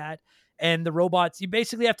stuff like that. And the robots, you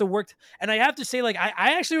basically have to work. And I have to say, like,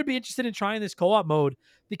 I actually would be interested in trying this co-op mode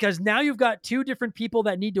because now you've got two different people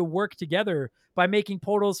that need to work together by making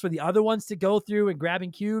portals for the other ones to go through and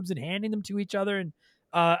grabbing cubes and handing them to each other. And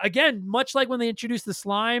again, much like when they introduced the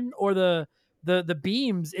slime or the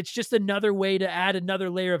beams, it's just another way to add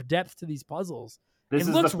another layer of depth to these puzzles. It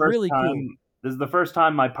looks really cool. This is the first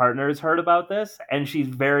time my partner has heard about this, and she's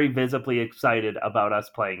very visibly excited about us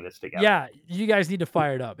playing this together. Yeah, you guys need to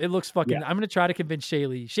fire it up. It looks fucking... Yeah. I'm going to try to convince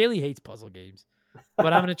Shaylee. Shaylee hates puzzle games.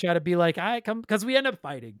 But I'm going to try to be like, because we end up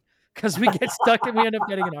fighting. Because we get stuck and we end up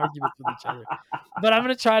getting in arguments with each other. But I'm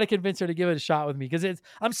going to try to convince her to give it a shot with me. Because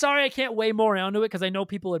I'm sorry I can't weigh more onto it because I know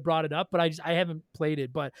people had brought it up, but I haven't played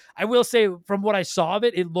it. But I will say, from what I saw of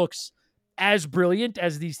it, it looks as brilliant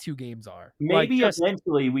as these two games are. Maybe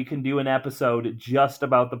eventually we can do an episode just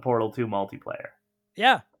about the Portal 2 multiplayer.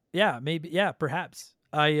 Yeah, maybe, yeah, perhaps.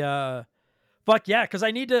 Fuck yeah, because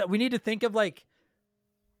we need to think of like,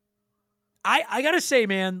 I gotta say,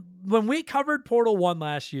 man, when we covered Portal 1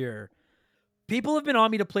 last year, people have been on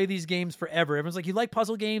me to play these games forever. Everyone's like, you like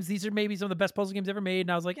puzzle games? These are maybe some of the best puzzle games ever made.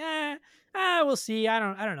 And I was like, we'll see. I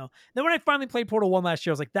don't know. Then when I finally played Portal 1 last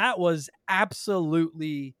year, I was like, that was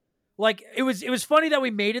absolutely... Like, it was funny that we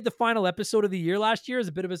made it the final episode of the year last year as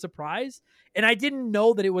a bit of a surprise. And I didn't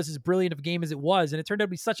know that it was as brilliant of a game as it was. And it turned out to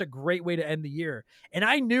be such a great way to end the year. And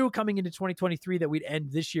I knew coming into 2023 that we'd end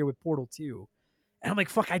this year with Portal 2. And I'm like,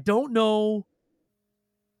 fuck, I don't know.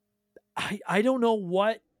 I don't know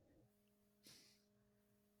what.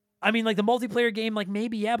 I mean, like the multiplayer game, like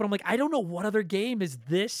maybe, yeah. But I'm like, I don't know what other game is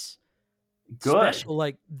this good. Special.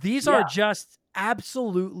 Like, these are just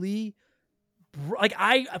absolutely... Like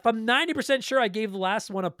if I'm 90% sure I gave the last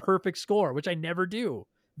one a perfect score, which I never do,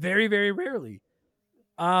 very, very rarely.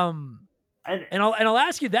 And I'll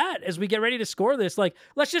ask you that as we get ready to score this. Like,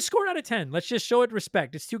 let's just score it out of 10. Let's just show it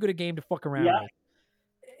respect. It's too good a game to fuck around with.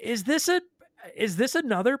 Is this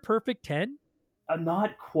another perfect 10?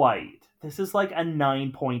 Not quite. This is like a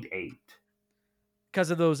 9.8. Because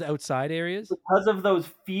of those outside areas? Because of those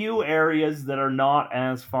few areas that are not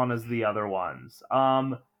as fun as the other ones.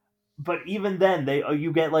 But even then,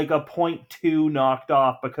 you get like a 0.2 knocked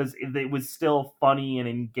off because it was still funny and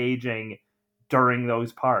engaging during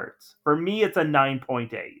those parts. For me, it's a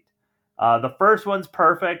 9.8. The first one's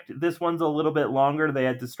perfect. This one's a little bit longer. They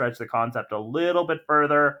had to stretch the concept a little bit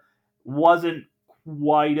further. Wasn't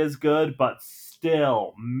quite as good, but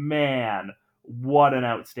still, man, what an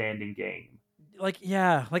outstanding game. Like,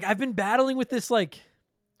 yeah, like I've been battling with this, like,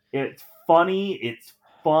 it's funny, it's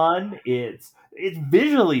fun, it's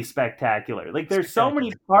visually spectacular. Like there's so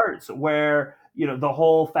many parts where, you know, the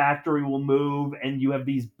whole factory will move and you have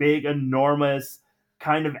these big, enormous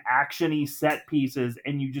kind of actiony set pieces,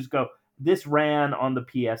 and you just go, this ran on the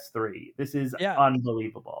PS3. This is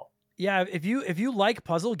unbelievable. Yeah, if you like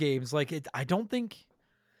puzzle games, like I don't think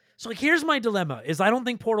so. Like, here's my dilemma: is I don't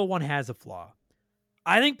think Portal 1 has a flaw.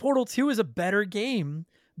 I think Portal 2 is a better game,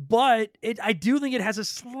 but I do think it has a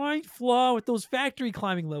slight flaw with those factory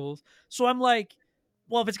climbing levels. So I'm like,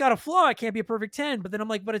 well, if it's got a flaw, it can't be a perfect 10. But then I'm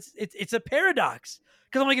like, but it's a paradox,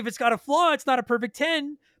 because I'm like, if it's got a flaw, it's not a perfect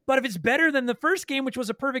 10. But if it's better than the first game, which was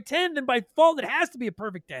a perfect 10, then by default it has to be a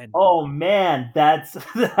perfect 10. Oh man, that's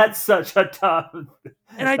such a tough.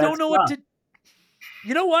 And I don't know what to.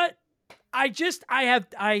 You know what?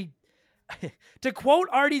 To quote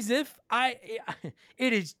Artie Ziff,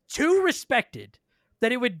 it is too respected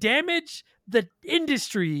that it would damage the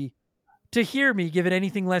industry to hear me give it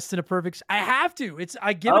anything less than a perfect. I have to.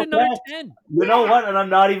 I give it another 10. You know what? And I'm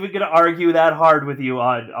not even going to argue that hard with you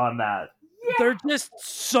on that. Yeah. They're just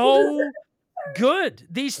so good.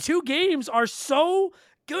 These two games are so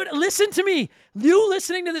good. Listen to me. You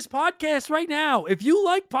listening to this podcast right now, if you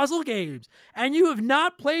like puzzle games and you have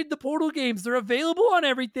not played the Portal games, they're available on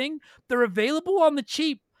everything. They're available on the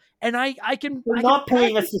cheap. And I can... You're not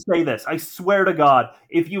paying us to say this. I swear to God,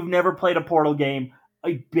 if you've never played a Portal game,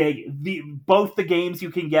 I beg, both the games you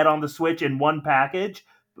can get on the Switch in one package.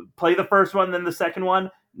 Play the first one, then the second one.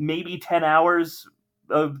 Maybe 10 hours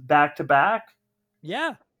of back-to-back.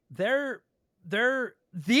 Yeah.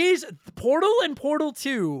 These Portal and Portal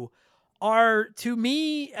 2 are, to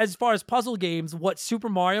me, as far as puzzle games, what Super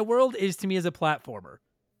Mario World is to me as a platformer.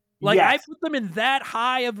 Like, yes. I put them in that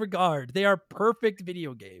high of regard. They are perfect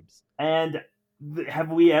video games. And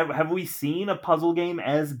have we seen a puzzle game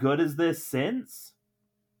as good as this since?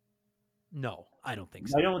 No, I don't think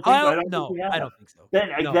so. I don't think so.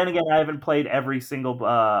 Then again, I haven't played every single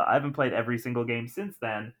game since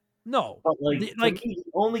then. No, but like the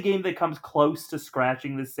only game that comes close to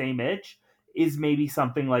scratching the same itch is maybe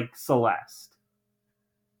something like Celeste.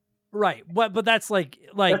 Right, but that's like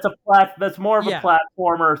that's more of a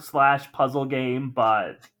platformer / puzzle game,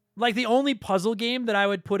 but like the only puzzle game that I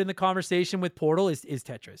would put in the conversation with Portal is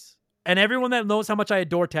Tetris. And everyone that knows how much I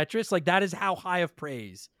adore Tetris, like that is how high of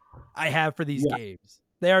praise I have for these games.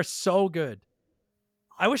 They are so good.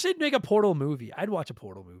 I wish they'd make a Portal movie. I'd watch a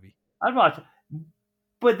Portal movie. I'd watch it.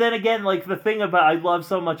 But then again, like the thing about I love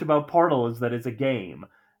so much about Portal is that it's a game.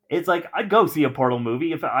 It's like I'd go see a Portal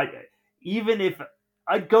movie if I'd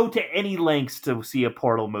go to any lengths to see a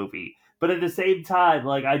Portal movie. But at the same time,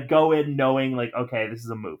 like I'd go in knowing like, okay, this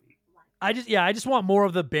is a movie. I just want more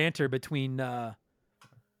of the banter between GLaDOS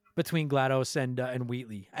and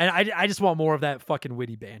Wheatley. And I just want more of that fucking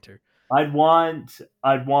witty banter. I'd want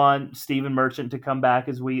Stephen Merchant to come back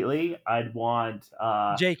as Wheatley. I'd want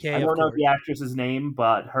JK. I don't know the actress's name,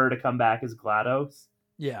 but her to come back as GLaDOS.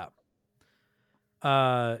 Yeah.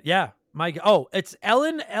 It's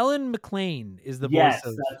Ellen McLean is the voice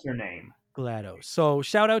of. Yes, that's her name. GLaDOS. So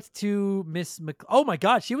shout out to Miss Oh my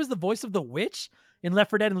God, she was the voice of the witch in Left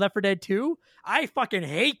 4 Dead and Left 4 Dead 2. I fucking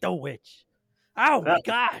hate the witch. Oh my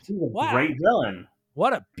God. She's a great villain.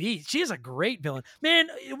 What a beast. She is a great villain. Man,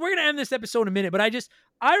 we're going to end this episode in a minute, but I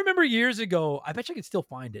remember years ago, I bet you I could still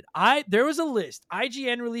find it. There was a list.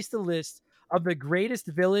 IGN released a list of the greatest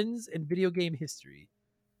villains in video game history.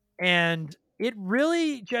 And it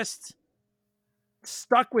really just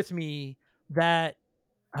stuck with me that,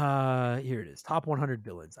 here it is, top 100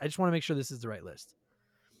 villains. I just want to make sure this is the right list.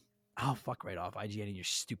 Oh, fuck right off, IGN and your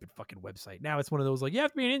stupid fucking website. Now it's one of those like, you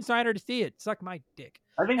have to be an insider to see it. Suck my dick.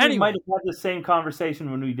 I think we might have had the same conversation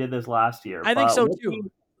when we did this last year. I think so too.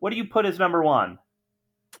 What do you put as number one?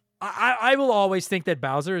 I will always think that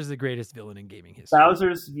Bowser is the greatest villain in gaming history.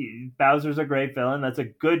 Bowser's a great villain. That's a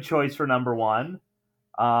good choice for number one.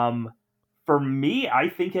 For me, I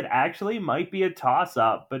think it actually might be a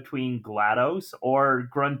toss-up between GLaDOS or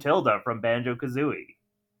Gruntilda from Banjo-Kazooie.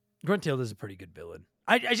 Gruntilda's a pretty good villain.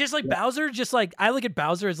 I just like Bowser. Just like I look at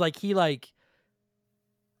Bowser as like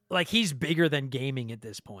he's bigger than gaming at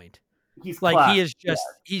this point. He's Like classic. he is just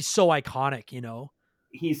he's so iconic, you know.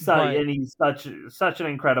 He's But- and he's such an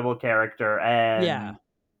incredible character and Yeah.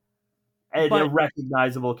 a But-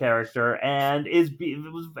 recognizable character, and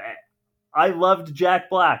I loved Jack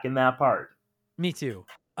Black in that part. Me too.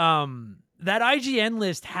 That IGN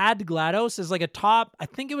list had GLaDOS as like a top. I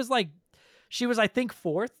think it was like she was, I think,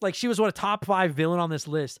 4th. Like she was a top 5 villain on this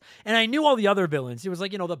list. And I knew all the other villains. It was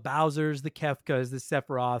like, you know, the Bowsers, the Kefkas, the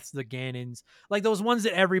Sephiroths, the Ganons, like those ones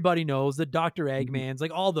that everybody knows, the Dr. Eggmans,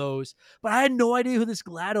 like all those. But I had no idea who this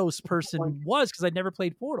GLaDOS person was because I'd never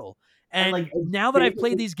played Portal. And like, now that I've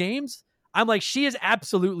played these games, I'm like, she is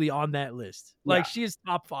absolutely on that list. Like she is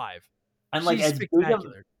top 5. And like she's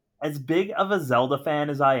spectacular. As big of a Zelda fan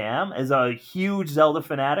as I am, as a huge Zelda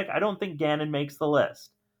fanatic, I don't think Ganon makes the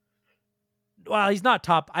list. Well, he's not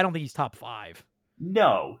top. I don't think he's top 5.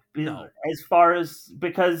 No. As far as,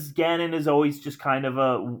 because Ganon is always just kind of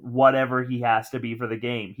a whatever he has to be for the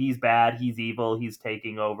game. He's bad, he's evil, he's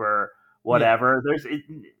taking over, whatever. Yeah.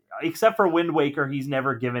 Except for Wind Waker, he's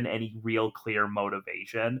never given any real clear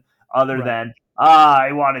motivation other than,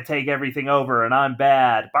 I want to take everything over and I'm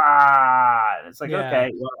bad. Bah! And it's like,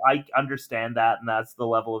 okay, well, I understand that, and that's the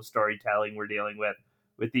level of storytelling we're dealing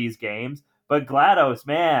with these games. But GLaDOS,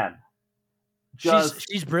 man,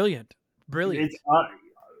 she's brilliant. Brilliant. It's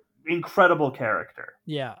incredible character.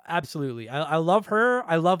 Yeah, absolutely. I love her.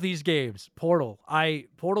 I love these games. Portal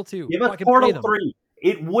 2. Give us Portal 3.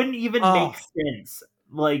 It wouldn't even make sense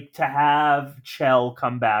like to have Chell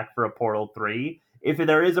come back for a Portal 3. If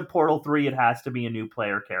there is a Portal 3, it has to be a new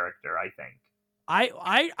player character, I think.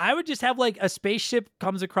 I would just have like a spaceship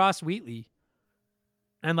comes across Wheatley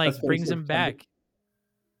and like brings him back.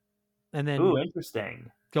 And then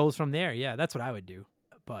interesting. Goes from there. Yeah, that's what I would do.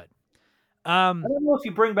 But I don't know if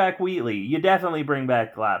you bring back Wheatley. You definitely bring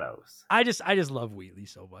back GLaDOS. I just love Wheatley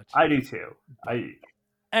so much. I do too.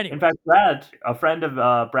 Anyway. In fact, Brad, a friend of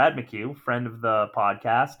Brad McHugh, friend of the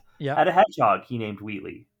podcast, had a hedgehog he named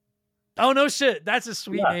Wheatley. Oh, no shit. That's a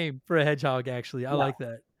sweet name for a hedgehog, actually. I like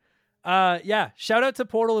that. Shout out to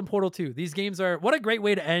Portal and Portal 2. These games are, what a great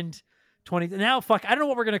way to end 20. Now, I don't know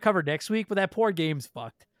what we're going to cover next week, but that poor game's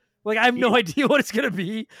fucked. Like, I have no idea what it's going to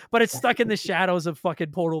be, but it's stuck in the shadows of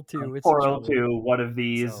fucking Portal 2. It's Portal 2, one of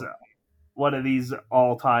these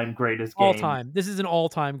all-time greatest games. All-time. This is an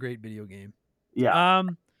all-time great video game. Yeah.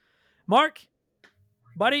 Mark,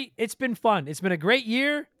 buddy, it's been fun. It's been a great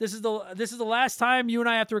year. This is the last time you and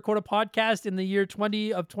I have to record a podcast in the year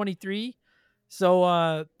 2023.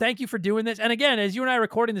 So thank you for doing this. And again, as you and I are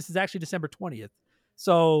recording, this is actually December 20th.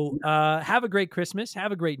 So have a great Christmas.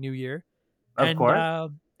 Have a great New Year. Of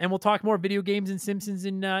course. And we'll talk more video games and Simpsons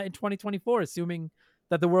in 2024, assuming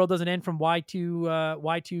that the world doesn't end from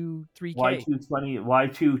Y23K.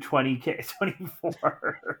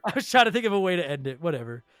 Y220K24. I was trying to think of a way to end it.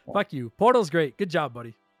 Whatever. Fuck you. Portal's great. Good job,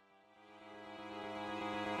 buddy.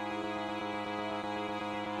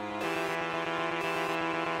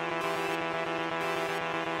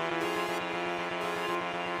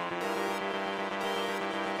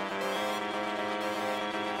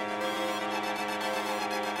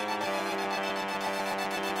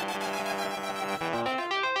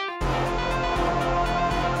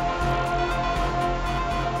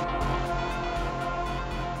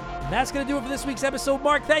 That's going to do it for this week's episode.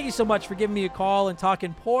 Mark, thank you so much for giving me a call and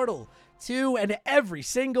talking Portal 2 and every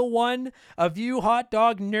single one of you hot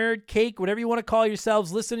dog, nerd, cake, whatever you want to call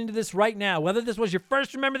yourselves listening to this right now. Whether this was your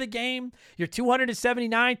first Remember the Game, your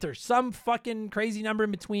 279th, or some fucking crazy number in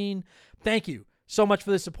between, thank you so much for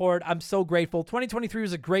the support. I'm so grateful. 2023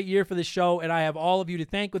 was a great year for this show, and I have all of you to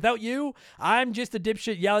thank. Without you, I'm just a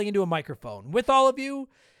dipshit yelling into a microphone. With all of you,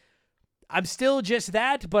 I'm still just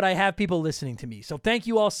that, but I have people listening to me. So thank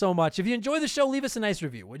you all so much. If you enjoy the show, leave us a nice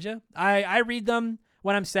review, would you? I read them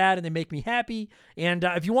when I'm sad and they make me happy. And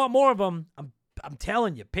if you want more of them, I'm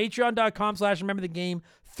telling you, patreon.com/rememberthegame,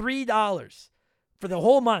 $3 for the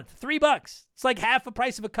whole month. $3. It's like half the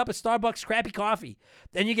price of a cup of Starbucks crappy coffee.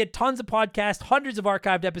 Then you get tons of podcasts, hundreds of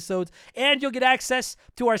archived episodes, and you'll get access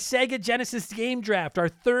to our Sega Genesis game draft, our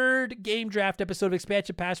 3rd game draft episode of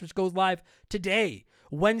Expansion Pass, which goes live today,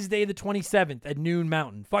 Wednesday the 27th at noon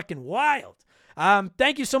Mountain. Fucking wild.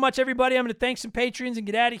 Thank you so much, everybody. I'm going to thank some patrons and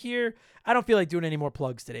get out of here. I don't feel like doing any more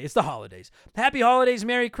plugs today. It's the holidays. Happy holidays,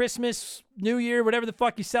 Merry Christmas, New Year, whatever the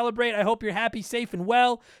fuck you celebrate. I hope you're happy, safe, and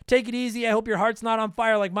well. Take it easy. I hope your heart's not on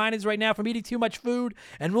fire like mine is right now from eating too much food.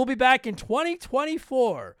 And we'll be back in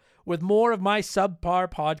 2024 with more of my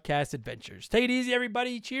subpar podcast adventures. Take it easy,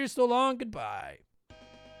 everybody. Cheers, so long. Goodbye.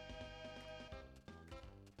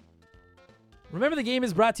 Remember the Game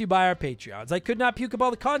is brought to you by our Patreons. I could not puke up all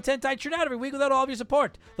the content I churn out every week without all of your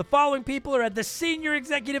support. The following people are at the senior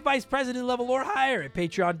executive vice president level or higher at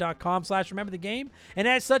patreon.com/rememberthegame, and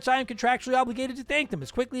as such, I am contractually obligated to thank them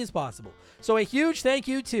as quickly as possible. So a huge thank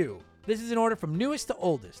you to, this is in order from newest to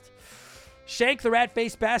oldest, Shank the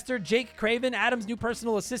Rat-Faced Bastard, Jake Craven, Adam's new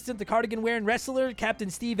personal assistant, the cardigan-wearing wrestler, Captain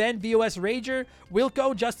Steve N, VOS Rager,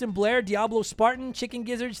 Wilco, Justin Blair, Diablo Spartan, Chicken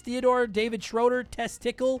Gizzards, Theodore, David Schroeder, Tess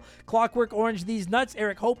Tickle, Clockwork Orange These Nuts,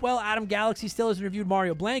 Eric Hopewell, Adam Galaxy still has reviewed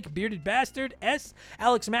Mario Blank, Bearded Bastard, S,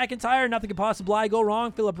 Alex McIntyre, Nothing Could Possibly Go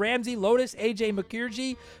Wrong, Philip Ramsey, Lotus, AJ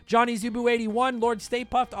McCurgy, Johnny Zubu81, Lord Stay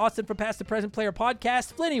Puffed, Austin from Past to Present Player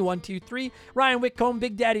Podcast, Flinny123, Ryan Whitcomb,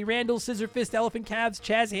 Big Daddy Randall, Scissor Fist Elephant Calves,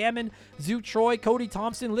 Chaz Hammond, Zoo Troy, Cody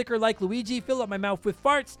Thompson, Liquor Like Luigi, Fill Up My Mouth With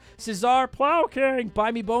Farts, Cesar, Plow King, Buy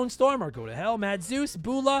Me Bone Storm, or Go to Hell, Mad Zeus,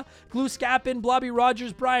 Bula, Glue Scappin, Blobby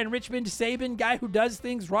Rogers, Brian Richmond, Sabin, Guy Who Does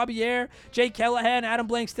Things, Robbie Air, Jay Callahan, Adam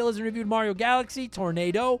Blank still hasn't reviewed Mario Galaxy,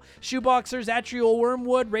 Tornado, Shoeboxers, Atrial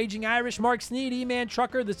Wormwood, Raging Irish, Mark Sneed, E-Man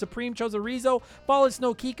Trucker, The Supreme Chozorizo, Fallen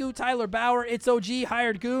Snow Kiku, Tyler Bauer, It's OG,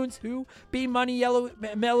 Hired Goons, Who, B Money, Yellow,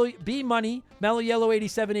 Mellow Yellow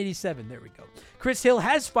 8787, there we go. Chris Hill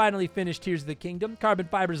has finally finished Tears of the Kingdom. Carbon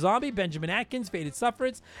Fiber Zombie, Benjamin Atkins, Faded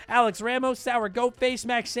Sufferance, Alex Ramos, Sour Goat Face,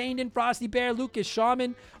 Max Sandin, Frosty Bear, Lucas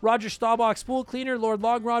Shaman, Roger Staubach, Spool Cleaner, Lord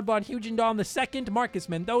Longrod, Von Hugendom II, Marcus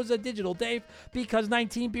Mendoza, Digital Dave, Because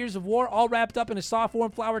 19 Beers of War, all wrapped up in a soft warm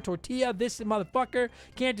flour tortilla, This Motherfucker,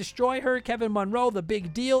 Can't Destroy Her, Kevin Monroe, The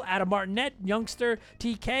Big Deal, Adam Martinet, Youngster,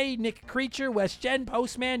 TK, Nick Creature, West Jen,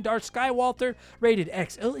 Postman, Darth Skywalter, Rated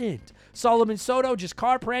XL Solomon Soto, Just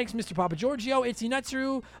Car Pranks, Mr. Papa Giorgio, Itzy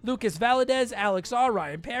Nutsuru, Lucas Valadez, Alex R,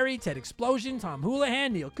 Ryan Perry, Ted Explosion, Tom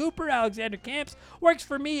Houlihan, Neil Cooper, Alexander Camps, Works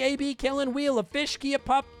For Me, AB Killen, Wheel of Fish, Kia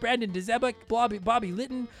Pup, Brandon DeZeba, Bobby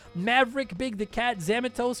Litton, Maverick, Big the Cat,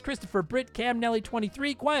 Zamatos, Christopher Britt, Cam Nelly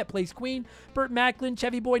 23, Quiet Place Queen, Burt Macklin,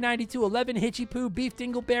 Chevy Boy 9211, Hitchy Poo, Beef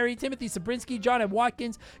Dingleberry, Timothy Sabrinsky, John M.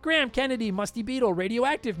 Watkins, Graham Kennedy, Musty Beetle,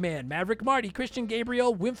 Radioactive Man, Maverick Marty, Christian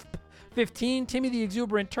Gabriel, Wimp 15, Timmy the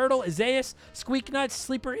Exuberant Turtle, Isaias, Squeak Nuts,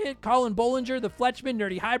 Sleeper Hit, Colin Bollinger, The Fletchman,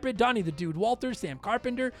 Nerdy Hybrid, Donnie the Dude Walter, Sam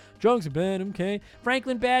Carpenter, Drunks and Ben MK,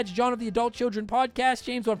 Franklin Badge, John of the Adult Children Podcast,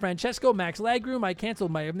 James Juan Francesco, Max Lagroom, I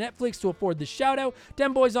canceled my Netflix to afford this shout out,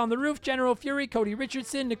 Dem Boys on the Roof, General Fury, Cody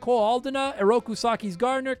Richardson, Nicole Aldana, Eroku Saki's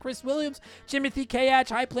Gardner, Chris Williams, Timothy Kayach,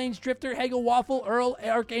 High Plains Drifter, Hegel Waffle, Earl,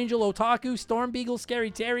 Archangel Otaku, Storm Beagle,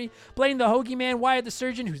 Scary Terry, Blaine the Hoagie Man, Wyatt the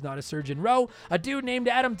Surgeon, who's not a surgeon, Rowe, a dude named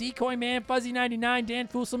Adam, Decoy Man, Fuzzy 99, Dan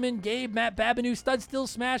Fusselman, Gabe, Matt Babineau, Stud Still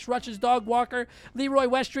Smash, Rush's Dog Walker, Leroy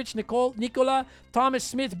Westrich, Nicola, Thomas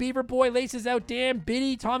Smith, Beaver Boy, Laces Out Damn,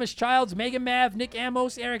 Biddy, Thomas Childs, Mega Mav, Nick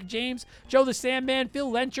Amos, Eric James, Joe the Sandman,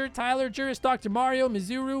 Phil Lencher, Tyler Juris, Dr. Mario,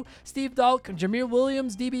 Mizuru, Steve Dalk, Jameer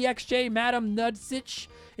Williams, DBXJ, Madam Nudsich,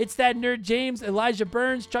 It's That Nerd James, Elijah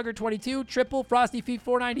Burns, Chugger22, Triple, Frosty Feet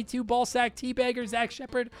 492, Ballsack, Teabagger, Zach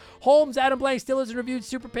Shepard, Holmes, Adam Blank still hasn't reviewed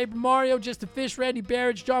Super Paper Mario, Just a Fish, Randy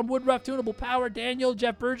Barrage, John Woodruff, Tunable Power, Daniel,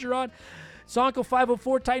 Jeff Bergeron, Zonko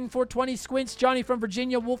 504, Titan 420, Squints, Johnny from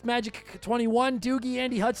Virginia, Wolf Magic 21, Doogie,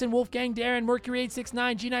 Andy Hudson, Wolfgang Darren, Mercury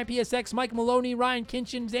 869, G9PSX, Mike Maloney, Ryan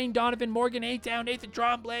Kinchin, Zane Donovan, Morgan A-Town, Nathan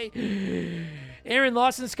Tremblay, Aaron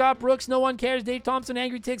Lawson, Scott Brooks, No One Cares, Dave Thompson,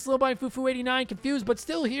 Angry Ticks, Lil Bine Fufu 89, Confused but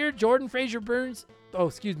Still Here, Jordan Fraser Burns,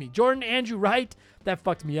 Jordan Andrew Wright, that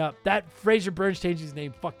fucked me up. That Fraser Burns changed his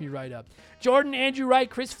name, fucked me right up. Jordan, Andrew Wright,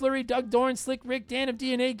 Chris Fleury, Doug Dorn, Slick Rick, Dan of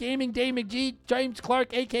DNA Gaming, Dave McGee, James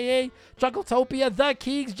Clark, a.k.a. Chuckletopia, The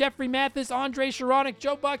Keegs, Jeffrey Mathis, Andre Sharonik,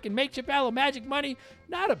 Joe Buck, and Make Chappello, Magic Money.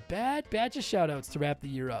 Not a bad batch of shout-outs to wrap the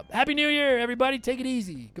year up. Happy New Year, everybody. Take it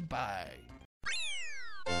easy. Goodbye.